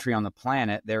every country on the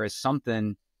planet, there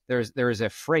is a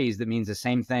phrase that means the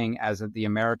same thing as the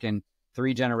American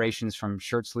 3 generations from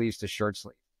shirt sleeves to shirt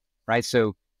sleeve, right?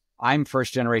 So I'm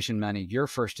first generation money, you're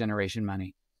first generation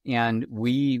money. And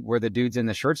we were the dudes in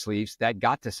the shirt sleeves that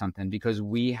got to something because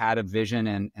we had a vision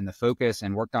and the focus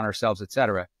and worked on ourselves, et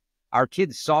cetera. Our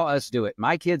kids saw us do it.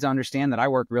 My kids understand that I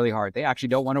work really hard. They actually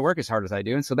don't want to work as hard as I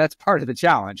do. And so that's part of the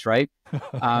challenge, right?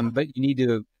 But you need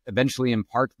to eventually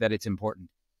impart that it's important.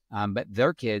 But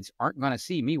their kids aren't going to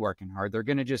see me working hard. They're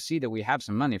going to just see that we have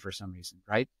some money for some reason,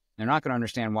 right? They're not going to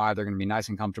understand why. They're going to be nice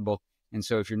and comfortable. And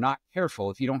so if you're not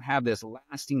careful, if you don't have this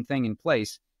lasting thing in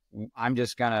place, I'm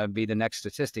just going to be the next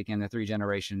statistic in the 3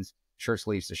 generations, shirt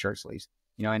sleeves to shirt sleeves.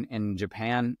 In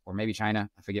Japan or maybe China,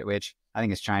 I forget which, I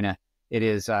think it's China. It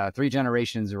is 3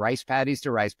 generations, rice paddies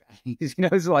to rice paddies.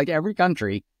 It's like every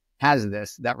country has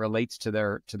this that relates to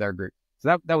their group.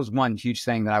 So that was one huge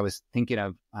thing that I was thinking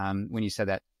of when you said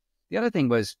that. The other thing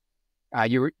was,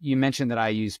 you mentioned that I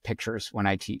use pictures when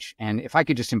I teach. And if I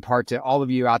could just impart to all of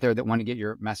you out there that want to get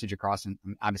your message across, and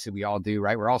obviously we all do,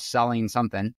 right? We're all selling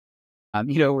something.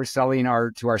 We're selling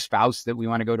to our spouse that we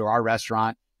want to go to our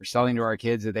restaurant. We're selling to our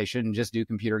kids that they shouldn't just do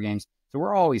computer games. So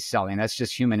we're always selling. That's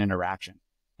just human interaction.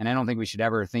 And I don't think we should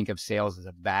ever think of sales as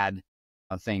a bad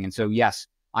thing. And so, yes,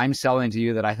 I'm selling to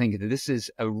you that I think that this is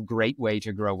a great way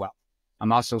to grow wealth.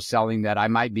 I'm also selling that I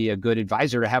might be a good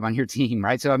advisor to have on your team,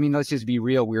 right? So, let's just be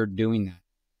real. We're doing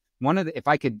that. If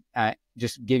I could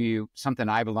just give you something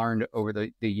I've learned over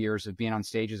the years of being on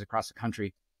stages across the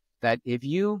country, that if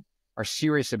you are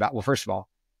serious about, well, first of all,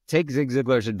 take Zig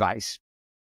Ziglar's advice.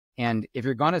 And if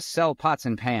you're going to sell pots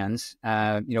and pans,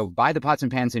 buy the pots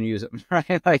and pans and use them,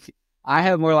 right? Like I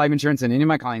have more life insurance than any of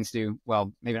my clients do.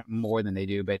 Well, maybe not more than they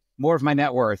do, but more of my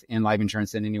net worth in life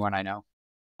insurance than anyone I know,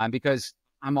 because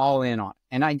I'm all in on it.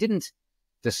 And I didn't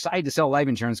decide to sell life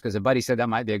insurance because a buddy said that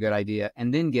might be a good idea,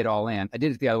 and then get all in. I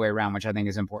did it the other way around, which I think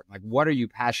is important. Like, what are you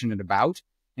passionate about?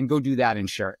 And go do that and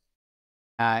share it.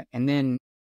 And then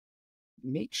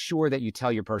make sure that you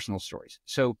tell your personal stories.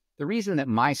 So the reason that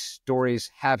my stories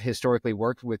have historically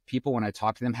worked with people when I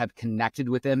talk to them, have connected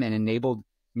with them and enabled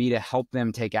me to help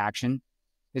them take action,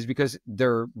 is because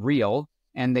they're real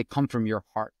and they come from your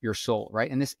heart, your soul, right?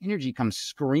 And this energy comes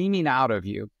screaming out of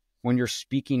you when you're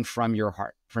speaking from your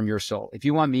heart, from your soul. If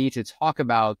you want me to talk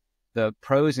about the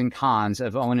pros and cons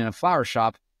of owning a flower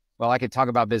shop, well, I could talk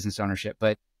about business ownership,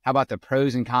 but how about the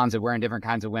pros and cons of wearing different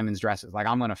kinds of women's dresses? Like,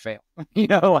 I'm going to fail,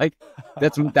 like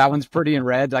that one's pretty in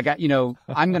red. Like, I'm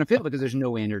going to fail because there's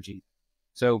no energy.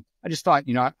 So I just thought,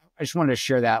 I just wanted to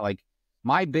share that. Like,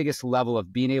 my biggest level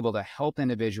of being able to help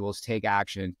individuals take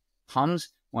action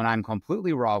comes when I'm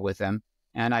completely raw with them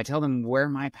and I tell them where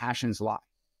my passions lie.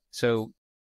 So,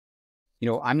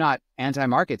 I'm not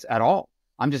anti-markets at all.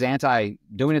 I'm just anti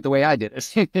doing it the way I did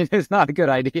it. It's not a good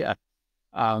idea.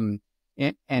 And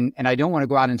I don't want to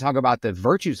go out and talk about the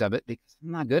virtues of it because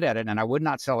I'm not good at it and I would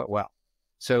not sell it well.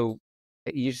 So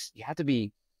you have to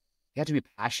be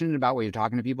passionate about what you're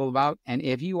talking to people about. And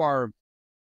if you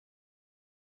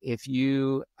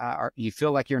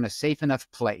feel like you're in a safe enough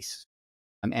place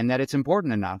and that it's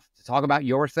important enough to talk about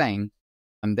your thing,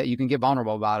 that you can get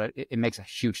vulnerable about it, it makes a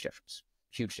huge difference.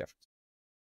 Huge difference.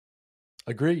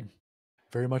 Agreed.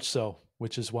 Very much so,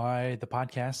 which is why the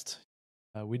podcast,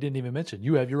 we didn't even mention,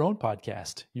 you have your own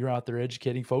podcast. You're out there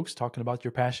educating folks, talking about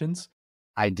your passions.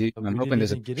 I do. I'm hoping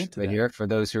there's a video here for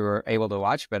those who are able to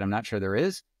watch, but I'm not sure there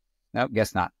is. No,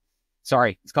 guess not.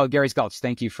 Sorry. It's called Gary's Gulch.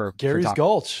 Thank you for Gary's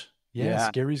Gulch. Yes,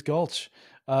 yeah. Gary's Gulch.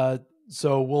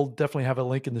 So we'll definitely have a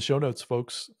link in the show notes,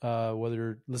 folks, whether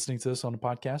you're listening to this on a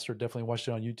podcast or definitely watched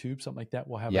it on YouTube, something like that.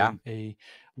 We'll have a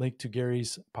link to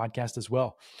Gary's podcast as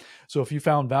well. So if you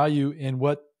found value in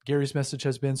what Gary's message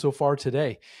has been so far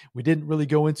today, we didn't really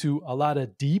go into a lot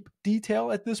of deep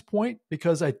detail at this point,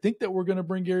 because I think that we're going to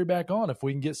bring Gary back on if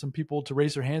we can get some people to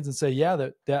raise their hands and say, yeah,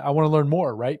 that I want to learn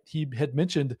more, right? He had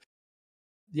mentioned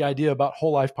the idea about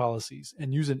whole life policies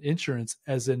and using insurance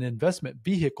as an investment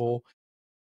vehicle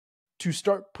to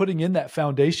start putting in that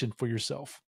foundation for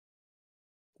yourself.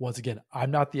 Once again,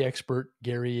 I'm not the expert,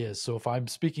 Gary is. So if I'm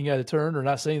speaking out of turn or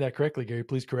not saying that correctly, Gary,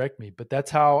 please correct me. But that's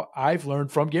how I've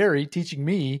learned from Gary, teaching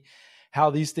me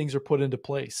how these things are put into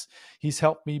place. He's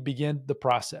helped me begin the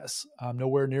process. I'm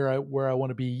nowhere near where I want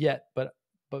to be yet, but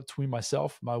between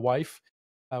myself, my wife,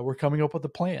 we're coming up with a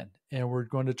plan, and we're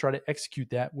going to try to execute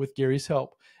that with Gary's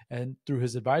help and through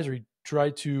his advisory,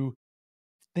 try to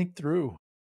think through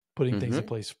putting things in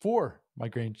place for my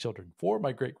grandchildren, for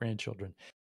my great-grandchildren,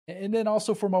 and then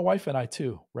also for my wife and I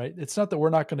too, right? It's not that we're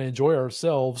not going to enjoy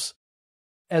ourselves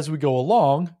as we go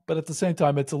along, but at the same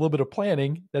time, it's a little bit of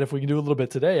planning that if we can do a little bit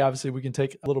today, obviously we can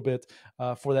take a little bit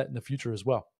for that in the future as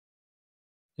well.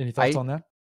 Any thoughts on that?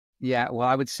 Yeah, well,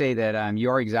 I would say that you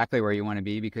are exactly where you want to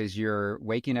be, because you're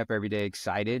waking up every day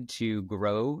excited to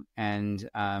grow and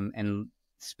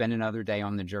spend another day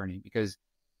on the journey, because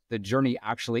the journey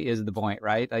actually is the point,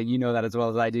 right? You know that as well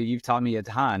as I do. You've taught me a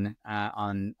ton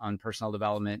on personal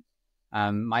development.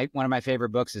 One of my favorite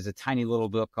books is a tiny little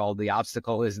book called "The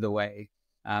Obstacle Is the Way"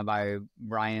 by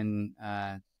Brian.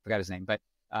 Forgot his name, but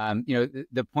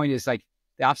the point is, like,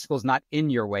 the obstacle is not in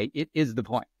your way; it is the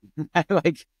point.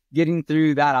 Like, getting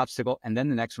through that obstacle, and then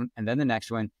the next one, and then the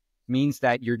next one, means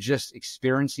that you're just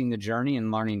experiencing the journey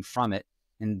and learning from it,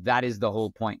 and that is the whole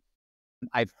point.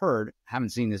 I've heard, haven't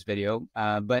seen this video,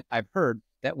 but I've heard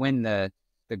that when the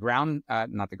greyhound,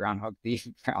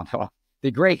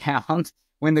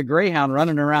 when the greyhound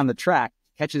running around the track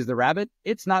catches the rabbit,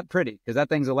 it's not pretty because that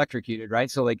thing's electrocuted,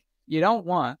 right? So, like, you don't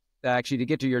want actually to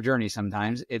get to your journey.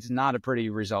 Sometimes it's not a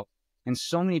pretty result. And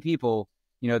so many people,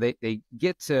 they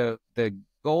get to the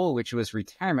goal, which was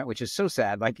retirement, which is so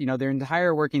sad. Like, their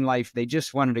entire working life, they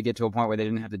just wanted to get to a point where they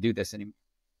didn't have to do this anymore.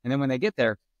 And then when they get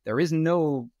there, there is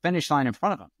no finish line in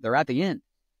front of them. They're at the end.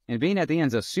 And being at the end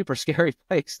is a super scary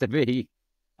place to be.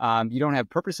 You don't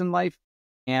have purpose in life,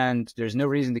 and there's no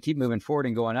reason to keep moving forward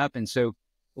and going up. And so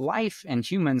life and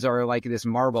humans are like this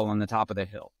marble on the top of the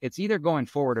hill. It's either going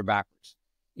forward or backwards.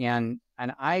 And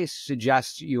I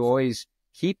suggest you always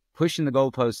keep pushing the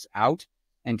goalposts out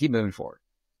and keep moving forward.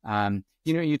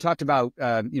 You talked about,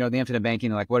 the infinite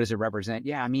banking, like, what does it represent?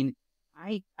 Yeah, I mean,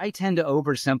 I tend to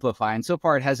oversimplify, and so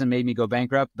far it hasn't made me go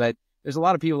bankrupt, but there's a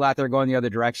lot of people out there going the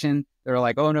other direction. They're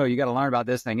like, oh no, you got to learn about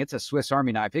this thing. It's a Swiss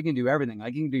Army knife. It can do everything.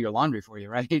 Like, it can do your laundry for you,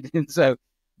 right? And so,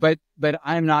 but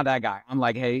I'm not that guy. I'm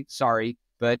like, hey, sorry,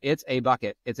 but it's a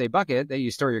bucket. It's a bucket that you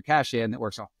store your cash in that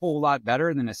works a whole lot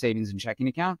better than a savings and checking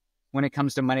account when it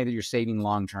comes to money that you're saving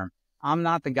long-term. I'm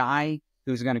not the guy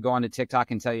who's going to go onto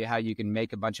TikTok and tell you how you can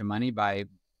make a bunch of money by,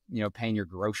 paying your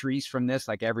groceries from this,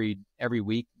 like every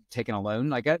week taking a loan.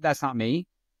 Like that's not me,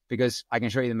 because I can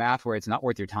show you the math where it's not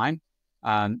worth your time.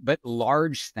 But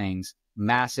large things,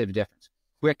 massive difference.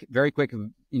 Quick, very quick,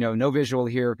 no visual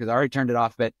here because I already turned it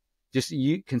off, but just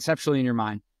you conceptually in your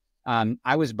mind.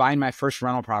 I was buying my first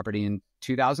rental property in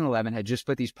 2011, had just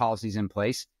put these policies in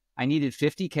place. I needed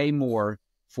 $50K more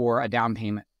for a down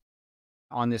payment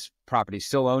on this property.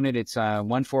 Still own it. It's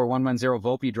 14110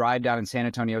 Volpe Drive down in San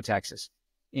Antonio, Texas.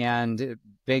 And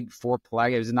big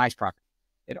fourplex. It was a nice property.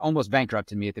 It almost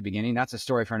bankrupted me at the beginning. That's a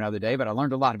story for another day, but I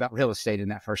learned a lot about real estate in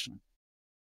that first one.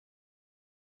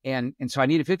 And so I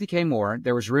needed $50K more.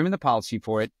 There was room in the policy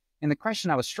for it. And the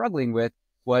question I was struggling with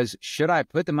was, should I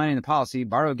put the money in the policy,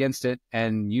 borrow against it,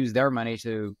 and use their money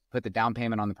to put the down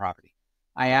payment on the property?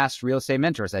 I asked real estate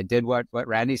mentors. I did what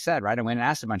Randy said, right? I went and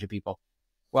asked a bunch of people.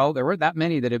 Well, there weren't that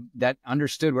many that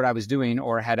understood what I was doing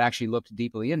or had actually looked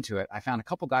deeply into it. I found a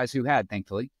couple guys who had,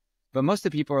 thankfully. But most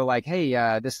of the people are like,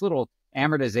 hey, this little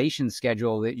amortization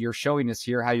schedule that you're showing us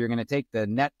here, how you're going to take the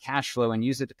net cash flow and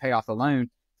use it to pay off the loan,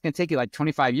 it's going to take you like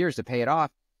 25 years to pay it off.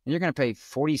 And you're going to pay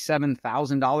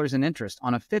 $47,000 in interest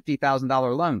on a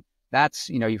 $50,000 loan. That's,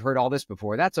 you've heard all this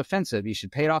before. That's offensive. You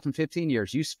should pay it off in 15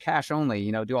 years. Use cash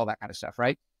only, do all that kind of stuff,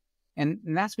 right? And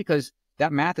that's because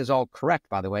that math is all correct,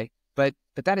 by the way. But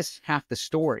that is half the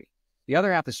story. The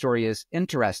other half of the story is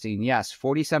interesting. Yes,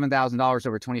 $47,000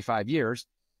 over 25 years.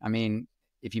 I mean,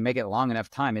 if you make it long enough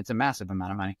time, it's a massive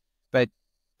amount of money. But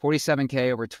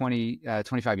 $47K over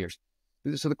 25 years.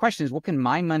 So the question is, what can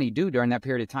my money do during that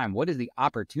period of time? What is the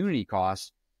opportunity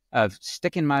cost of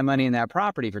sticking my money in that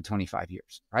property for 25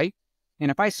 years, right? And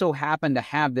if I so happen to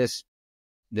have this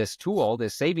tool,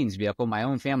 this savings vehicle, my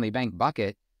own family bank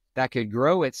bucket, that could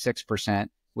grow at 6%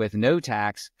 with no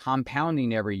tax,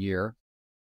 compounding every year,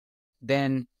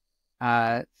 then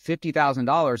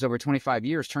 $50,000 over 25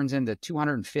 years turns into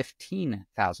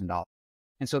 $215,000.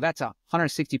 And so that's a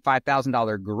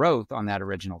 $165,000 growth on that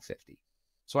original 50.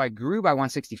 So I grew by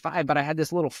 165, but I had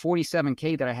this little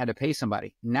 47K that I had to pay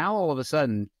somebody. Now, all of a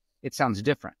sudden, it sounds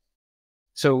different.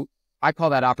 So I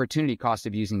call that opportunity cost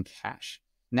of using cash.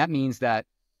 And that means that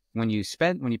when you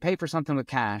pay for something with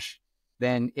cash,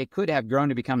 then it could have grown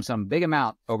to become some big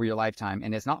amount over your lifetime.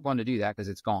 And it's not going to do that because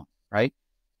it's gone, right?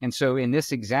 And so in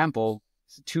this example,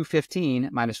 215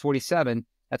 minus 47,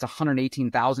 that's a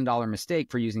 $118,000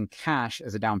 mistake for using cash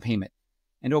as a down payment.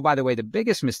 And oh, by the way, the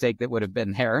biggest mistake that would have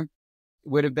been there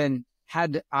would have been,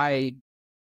 had I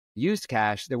used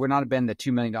cash, there would not have been the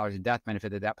 $2 million of death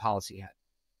benefit that policy had.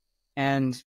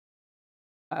 And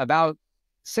about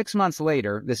 6 months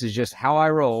later, this is just how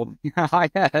I rolled. I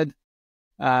had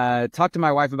talked to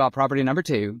my wife about property number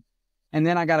 2, and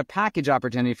then I got a package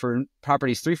opportunity for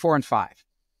properties 3, 4, and 5.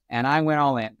 And I went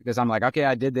all in because I'm like, okay,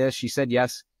 I did this. She said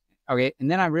yes. Okay.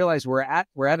 And then I realized we're at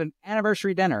an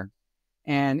anniversary dinner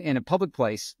and in a public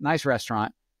place, nice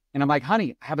restaurant. And I'm like,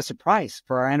 honey, I have a surprise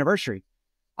for our anniversary.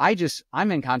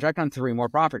 I'm in contract on 3 more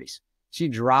properties. She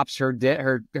drops her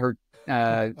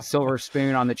silver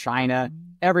spoon on the china.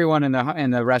 Everyone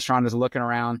in the restaurant is looking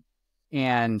around,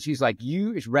 and she's like,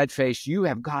 "You is red faced. You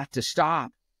have got to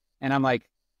stop." And I'm like,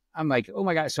 oh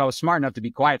my God. So I was smart enough to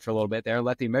be quiet for a little bit there,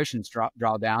 let the emotions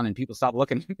draw down, and people stop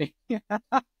looking at me.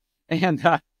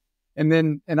 and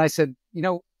I said,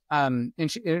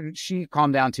 and she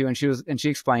calmed down too, and she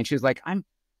explained. She was like,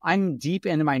 I'm deep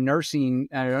into my nursing,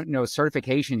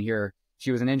 certification here.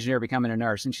 She was an engineer becoming a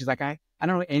nurse. And she's like, I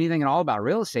don't know anything at all about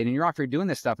real estate. And you're off here doing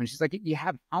this stuff. And she's like, you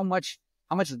have how much,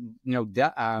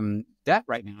 debt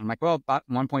right now? I'm like, well, about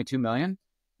 1.2 million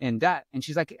in debt. And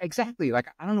she's like, exactly. Like,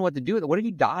 I don't know what to do with it. What if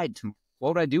you died tomorrow?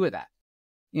 What would I do with that?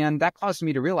 And that caused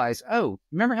me to realize, oh,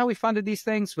 remember how we funded these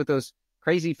things with those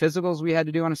crazy physicals we had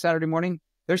to do on a Saturday morning?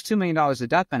 There's $2 million of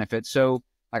death benefit. So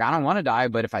like, I don't want to die,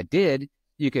 but if I did,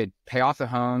 you could pay off the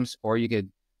homes, or you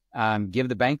could give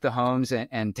the bank the homes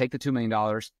and take the $2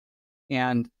 million.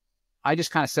 And I just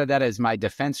kind of said that as my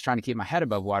defense, trying to keep my head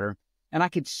above water. And I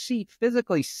could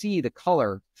physically see the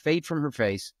color fade from her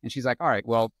face. And she's like, all right,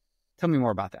 well, tell me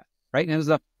more about that. Right. And it was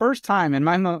the first time in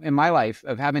my life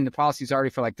of having the policies already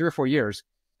for like 3 or 4 years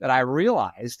that I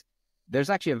realized there's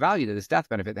actually a value to this death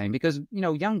benefit thing, because,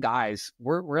 young guys,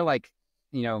 we're like,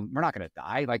 we're not going to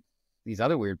die like these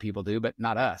other weird people do, but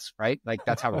not us, right? Like,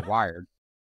 that's how we're wired.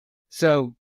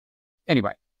 So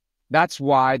anyway, that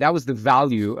was the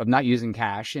value of not using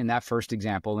cash in that first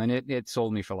example. And it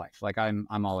sold me for life. Like, I'm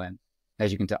all in,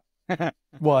 as you can tell.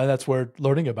 Well, and that's where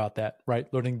learning about that,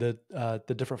 right? Learning the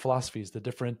different philosophies, the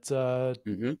different,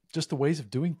 just the ways of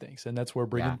doing things. And that's where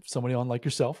bringing somebody on like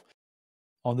yourself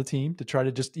on the team to try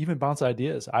to just even bounce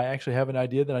ideas. I actually have an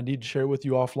idea that I need to share with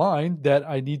you offline that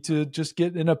I need to just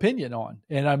get an opinion on.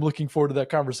 And I'm looking forward to that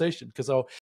conversation because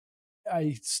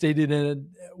I stated in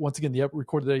once again the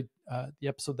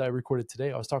episode that I recorded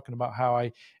today. I was talking about how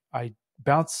I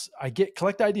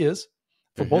collect ideas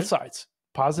for both sides,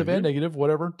 positive and negative,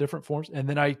 whatever, different forms, and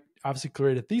then I obviously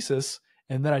create a thesis,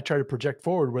 and then I try to project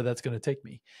forward where that's going to take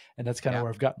me, and that's kind of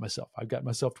where I've gotten myself. I've gotten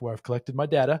myself to where I've collected my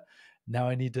data. Now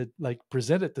I need to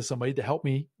present it to somebody to help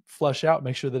me flush out,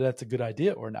 make sure that that's a good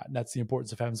idea or not. And that's the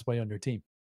importance of having somebody on your team.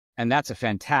 And that's a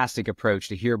fantastic approach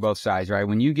to hear both sides, right?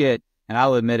 When you get, and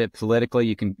I'll admit it politically,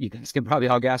 you guys can probably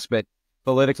all guess, but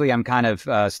politically I'm kind of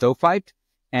stovepiped.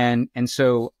 And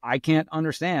so I can't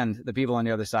understand the people on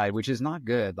the other side, which is not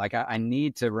good. Like I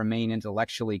need to remain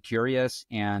intellectually curious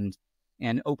and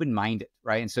open-minded,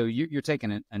 right? And so you're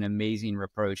taking an amazing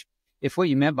approach. If what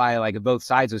you meant by like both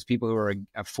sides was people who are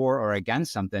for or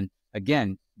against something,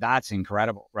 again, that's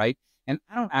incredible, right? And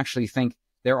I don't actually think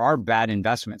there are bad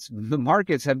investments. The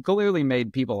markets have clearly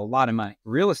made people a lot of money.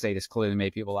 Real estate has clearly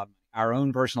made people a lot of money. Our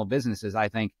own personal businesses, I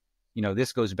think,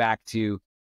 this goes back to,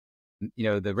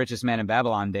 the richest man in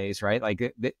Babylon days, right?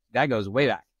 Like that goes way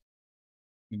back.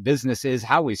 Business is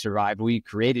how we survived. We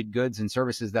created goods and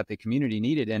services that the community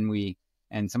needed,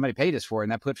 and somebody paid us for it,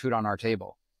 and that put food on our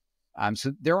table.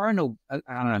 So there are no, I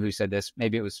don't know who said this.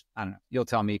 Maybe it was, I don't know. You'll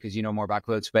tell me because you know more about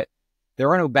quotes, but there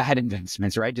are no bad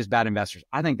investments, right? Just bad investors.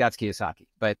 I think that's Kiyosaki.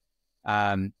 But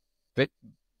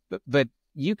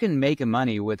you can make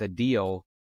money with a deal.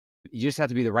 You just have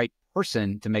to be the right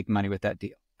person to make money with that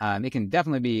deal. It can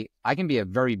definitely be, I can be a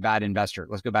very bad investor.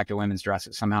 Let's go back to women's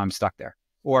dresses. Somehow I'm stuck there.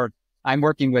 Or I'm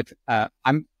working with,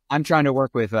 I'm trying to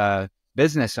work with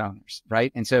business owners,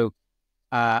 right? And so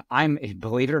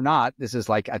believe it or not, this is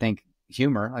like, I think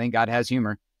humor. I think God has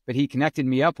humor, but he connected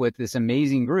me up with this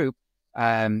amazing group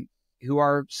who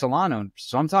are salon owners.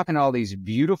 So I'm talking to all these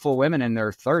beautiful women in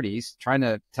their 30s, trying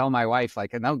to tell my wife,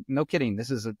 like, no kidding,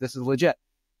 this is legit.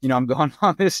 I'm going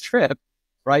on this trip,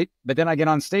 right? But then I get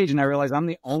on stage and I realize I'm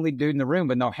the only dude in the room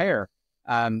with no hair.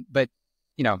 But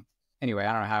anyway,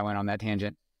 I don't know how I went on that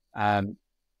tangent. I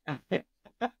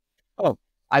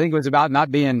think it was about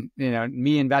not being,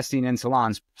 me investing in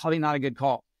salons. Probably not a good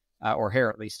call, or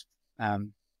hair at least.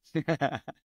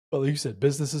 Well, you said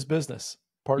business is business.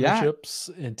 Partnerships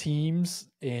and teams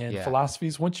and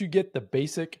philosophies. Once you get the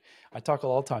basic, I talk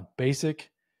all the time,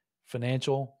 basic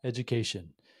financial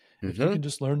education. If you can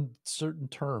just learn certain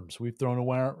terms, we've thrown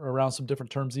around some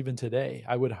different terms even today.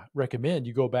 I would recommend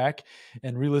you go back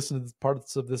and re-listen to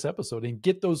parts of this episode and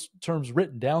get those terms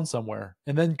written down somewhere,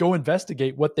 and then go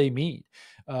investigate what they mean.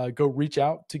 Go reach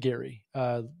out to Gary,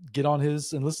 get on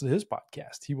his and listen to his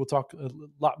podcast. He will talk a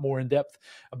lot more in depth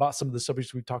about some of the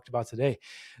subjects we've talked about today.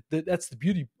 That's the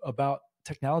beauty about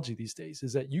technology these days,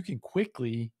 is that you can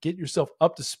quickly get yourself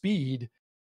up to speed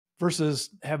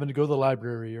versus having to go to the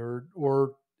library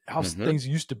or how things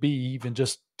used to be even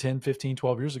just 10, 15,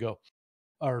 12 years ago,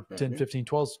 or 10, 15,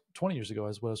 12, 20 years ago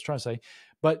is what I was trying to say.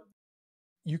 But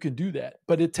you can do that,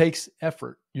 but it takes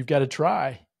effort. You've got to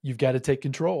try, you've got to take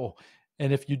control.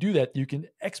 And if you do that, you can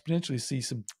exponentially see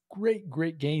some great,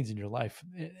 great gains in your life.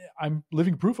 I'm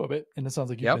living proof of it. And it sounds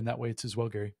like you've been that way as well,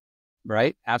 Gary.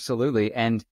 Right. Absolutely.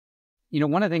 And,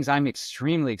 one of the things I'm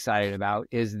extremely excited about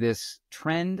is this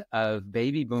trend of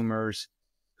baby boomers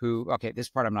this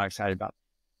part I'm not excited about.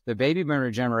 The baby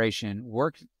boomer generation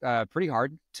worked pretty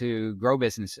hard to grow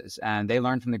businesses, and they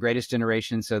learned from the greatest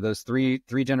generation. So those three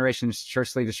generations, shirt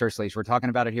sleeve to shirt sleeves, we're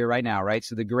talking about it here right now, right?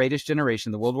 So the greatest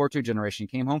generation, the World War II generation,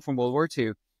 came home from World War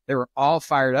II. They were all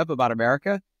fired up about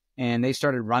America, and they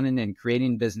started running and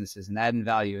creating businesses and adding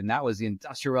value. And that was the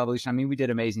Industrial Revolution. I mean, we did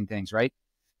amazing things, right?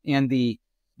 And the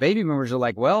baby boomers are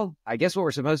like, well, I guess what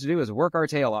we're supposed to do is work our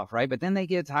tail off, right? But then they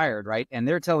get tired, right? And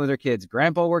they're telling their kids,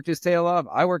 Grandpa worked his tail off,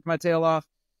 I worked my tail off.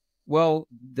 Well,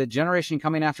 the generation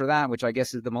coming after that, which I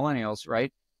guess is the millennials,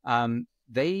 right?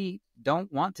 They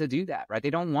don't want to do that, right? They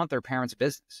don't want their parents'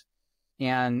 business.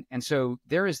 And so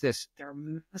there are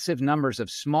massive numbers of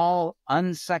small,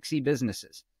 unsexy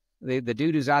businesses. The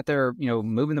dude who's out there,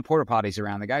 moving the porta potties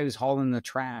around, the guy who's hauling the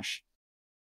trash.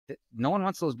 No one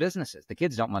wants those businesses. The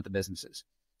kids don't want the businesses.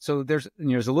 So there's a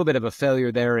little bit of a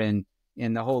failure there in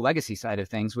the whole legacy side of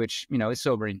things, which, is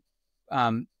sobering.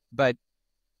 But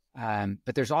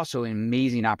there's also an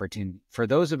amazing opportunity for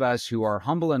those of us who are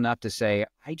humble enough to say,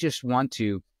 I just want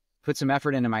to put some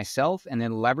effort into myself and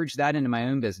then leverage that into my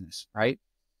own business, right?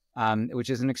 Which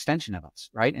is an extension of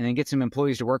us, right? And then get some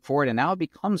employees to work for it. And now it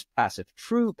becomes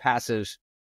true passive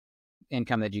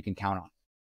income that you can count on.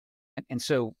 And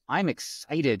so I'm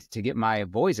excited to get my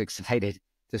boys excited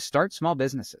to start small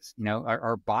businesses,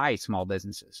 or buy small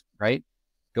businesses, right?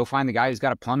 Go find the guy who's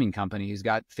got a plumbing company, who's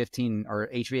got 15 or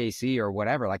HVAC or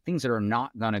whatever, like things that are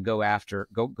not going to go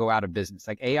out of business.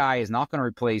 Like AI is not going to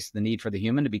replace the need for the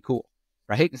human to be cool,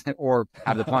 right? Or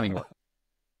have the plumbing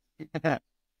work.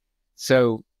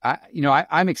 So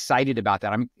I'm excited about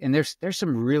that. And there's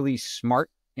some really smart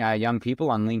young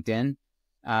people on LinkedIn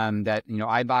that,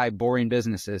 I buy boring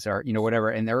businesses or, whatever,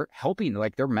 and they're helping,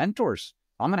 like they're mentors.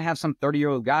 I'm going to have some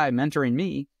 30-year-old guy mentoring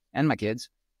me and my kids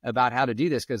about how to do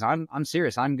this, because I'm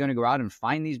serious. I'm going to go out and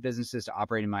find these businesses to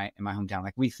operate in my hometown.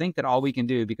 Like we think that all we can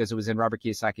do, because it was in Robert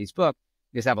Kiyosaki's book,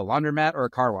 is have a laundromat or a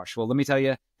car wash. Well, let me tell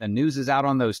you, the news is out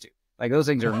on those two. Like those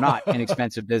things are not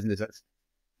inexpensive businesses.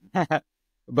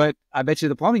 But I bet you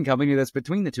the plumbing company that's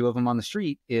between the two of them on the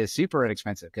street is super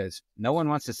inexpensive, because no one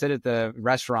wants to sit at the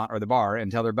restaurant or the bar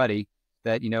and tell their buddy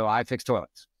that, I fix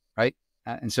toilets, right?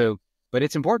 But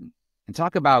it's important. And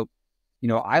talk about,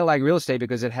 I like real estate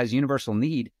because it has universal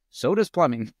need. So does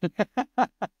plumbing.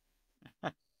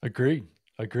 Agreed.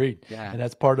 Yeah. And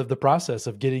that's part of the process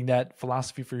of getting that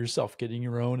philosophy for yourself, getting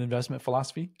your own investment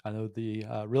philosophy. I know the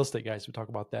real estate guys who talk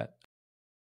about that.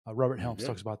 Robert Helms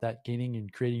talks about that, gaining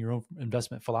and creating your own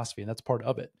investment philosophy. And that's part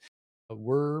of it.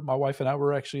 My wife and I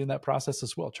were actually in that process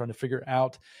as well, trying to figure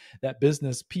out that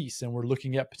business piece. And we're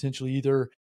looking at potentially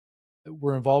either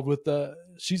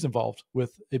she's involved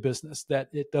with a business that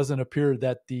it doesn't appear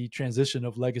that the transition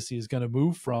of legacy is going to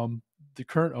move from the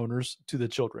current owners to the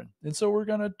children. And so we're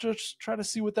going to just try to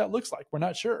see what that looks like. We're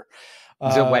not sure.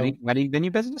 Is it a wedding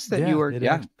venue business that you were?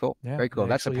 Yeah, cool. Yeah, very cool.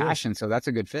 That's a passion. So that's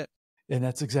a good fit. And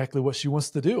that's exactly what she wants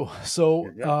to do. So,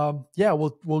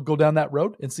 we'll go down that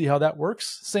road and see how that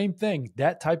works. Same thing.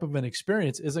 That type of an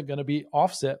experience isn't going to be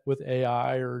offset with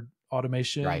AI or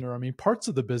automation, right? Or, parts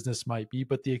of the business might be,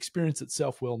 but the experience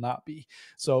itself will not be.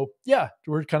 So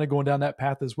we're kind of going down that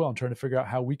path as well and trying to figure out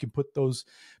how we can put those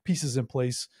pieces in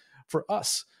place for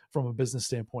us from a business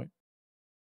standpoint.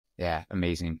 Yeah.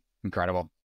 Amazing. Incredible.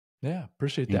 Yeah.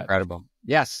 Appreciate that. Incredible.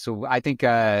 Yes. So I think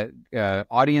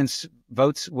audience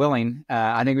votes willing.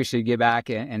 I think we should get back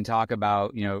and talk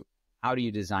about, how do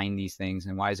you design these things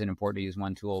and why is it important to use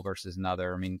one tool versus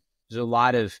another? There's a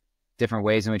lot of different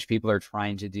ways in which people are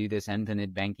trying to do this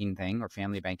infinite banking thing or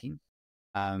family banking.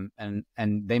 And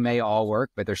they may all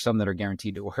work, but there's some that are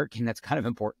guaranteed to work. And that's kind of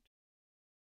important.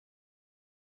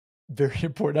 Very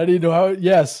important. I didn't know how.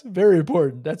 Yes, very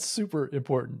important. That's super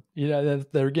important.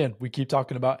 There again, we keep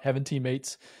talking about having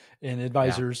teammates and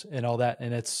advisors and all that,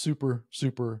 and it's super,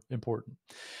 super important.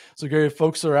 So Gary, if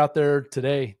folks are out there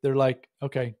today, they're like,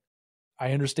 okay,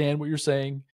 I understand what you're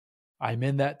saying. I'm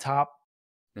in that top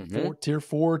tier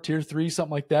 4, tier 3, something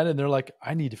like that. And they're like,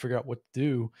 I need to figure out what to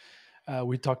do.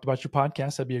 We talked about your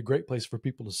podcast. That'd be a great place for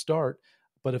people to start.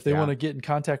 But if they want to get in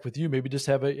contact with you, maybe just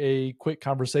have a quick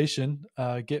conversation,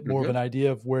 get more of an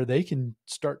idea of where they can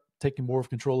start taking more of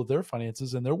control of their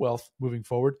finances and their wealth moving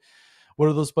forward. What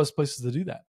are those best places to do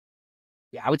that?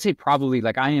 Yeah, I would say probably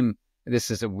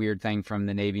this is a weird thing from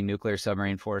the Navy nuclear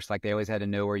submarine force. Like they always had to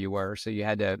know where you were. So you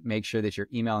had to make sure that your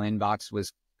email inbox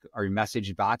or your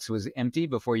message box was empty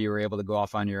before you were able to go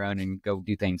off on your own and go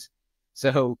do things.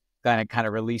 So kind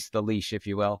of release the leash, if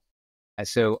you will.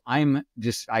 So I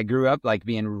grew up like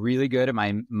being really good at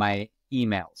my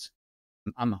emails.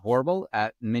 I'm horrible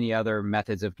at many other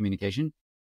methods of communication.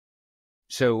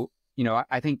 So,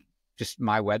 I think just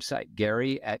my website,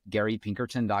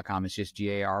 Gary@GaryPinkerton.com. It's just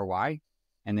Gary,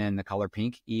 and then the color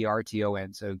pink,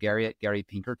 ERTON. So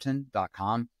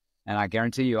Gary@GaryPinkerton.com. And I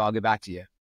guarantee you, I'll get back to you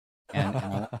and I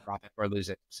won't drop it or lose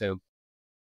it. So,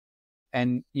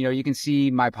 and you can see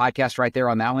my podcast right there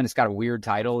on that one. It's got a weird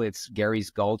title. It's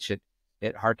Gary's Gulch. It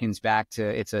harkens back to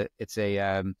it's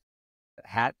a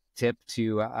hat tip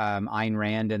to Ayn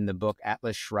Rand and the book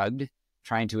Atlas Shrugged,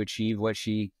 trying to achieve what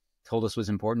she told us was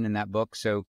important in that book.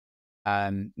 So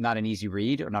not an easy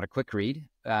read or not a quick read,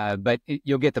 but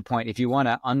you'll get the point. If you want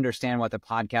to understand what the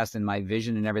podcast and my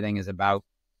vision and everything is about,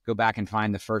 go back and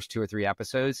find the first 2 or 3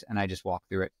 episodes, and I just walk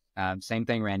through it. Same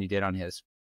thing Randy did on his.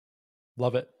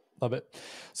 Love it.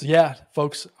 So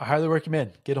folks, I highly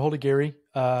recommend get a hold of Gary.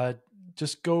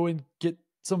 Just go and get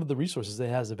some of the resources that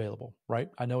he has available, right?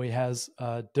 I know he has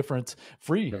different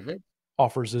free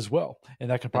offers as well.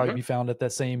 And that can probably be found at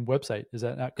that same website. Is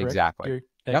that not correct? Exactly. Gary,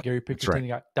 at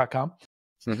GaryPinkerton.com.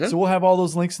 Right. So we'll have all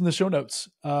those links in the show notes.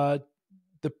 The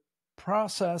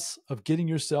process of getting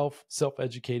yourself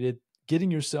self-educated,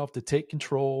 getting yourself to take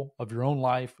control of your own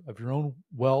life, of your own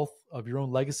wealth, of your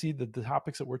own legacy, the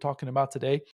topics that we're talking about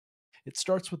today, it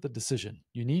starts with the decision.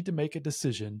 You need to make a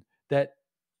decision that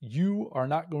you are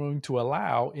not going to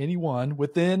allow anyone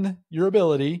within your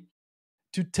ability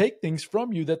to take things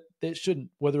from you that it shouldn't,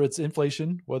 whether it's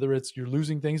inflation, whether it's you're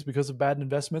losing things because of bad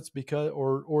investments,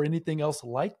 or anything else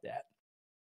like that.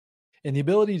 And the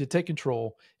ability to take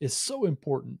control is so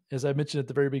important, as I mentioned at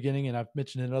the very beginning, and I've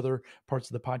mentioned in other parts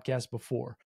of the podcast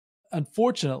before.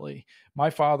 Unfortunately, my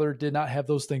father did not have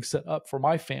those things set up for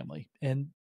my family. And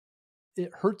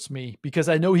it hurts me because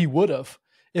I know he would have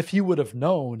if he would have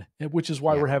known, which is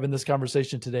why we're having this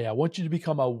conversation today. I want you to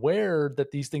become aware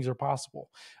that these things are possible.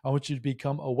 I want you to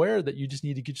become aware that you just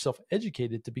need to get yourself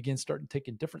educated to begin starting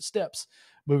taking different steps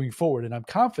moving forward. And I'm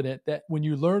confident that when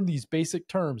you learn these basic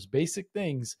terms, basic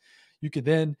things, you can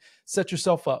then set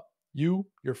yourself up, you,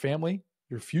 your family,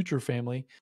 your future family,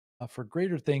 for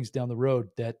greater things down the road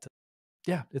that,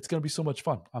 it's going to be so much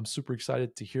fun. I'm super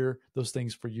excited to hear those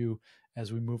things for you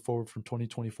as we move forward from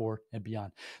 2024 and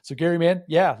beyond. So Gary, man,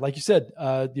 like you said,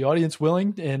 the audience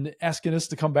willing and asking us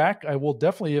to come back. I will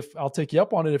definitely, I'll take you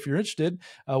up on it if you're interested.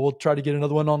 We'll try to get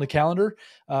another one on the calendar.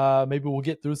 Maybe we'll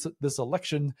get through this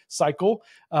election cycle,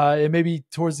 and maybe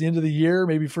towards the end of the year,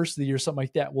 maybe first of the year, something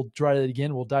like that. We'll try it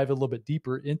again. We'll dive a little bit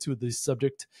deeper into the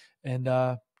subject and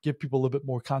give people a little bit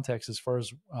more context as far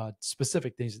as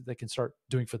specific things that they can start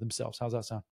doing for themselves. How's that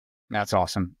sound? That's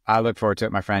awesome. I look forward to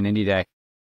it, my friend, any day.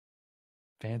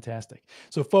 Fantastic.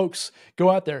 So folks,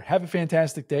 go out there, have a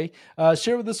fantastic day.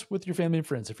 Share with us with your family and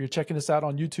friends. If you're checking us out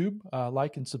on YouTube,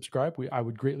 like and subscribe. I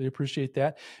would greatly appreciate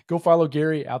that. Go follow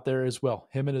Gary out there as well,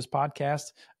 him and his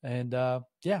podcast. And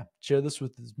share this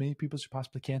with as many people as you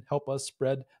possibly can. Help us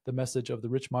spread the message of the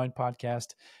Rich Mind podcast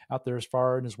out there as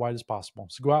far and as wide as possible.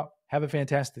 So go out, have a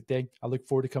fantastic day. I look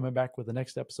forward to coming back with the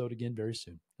next episode again very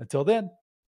soon. Until then,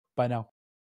 bye now.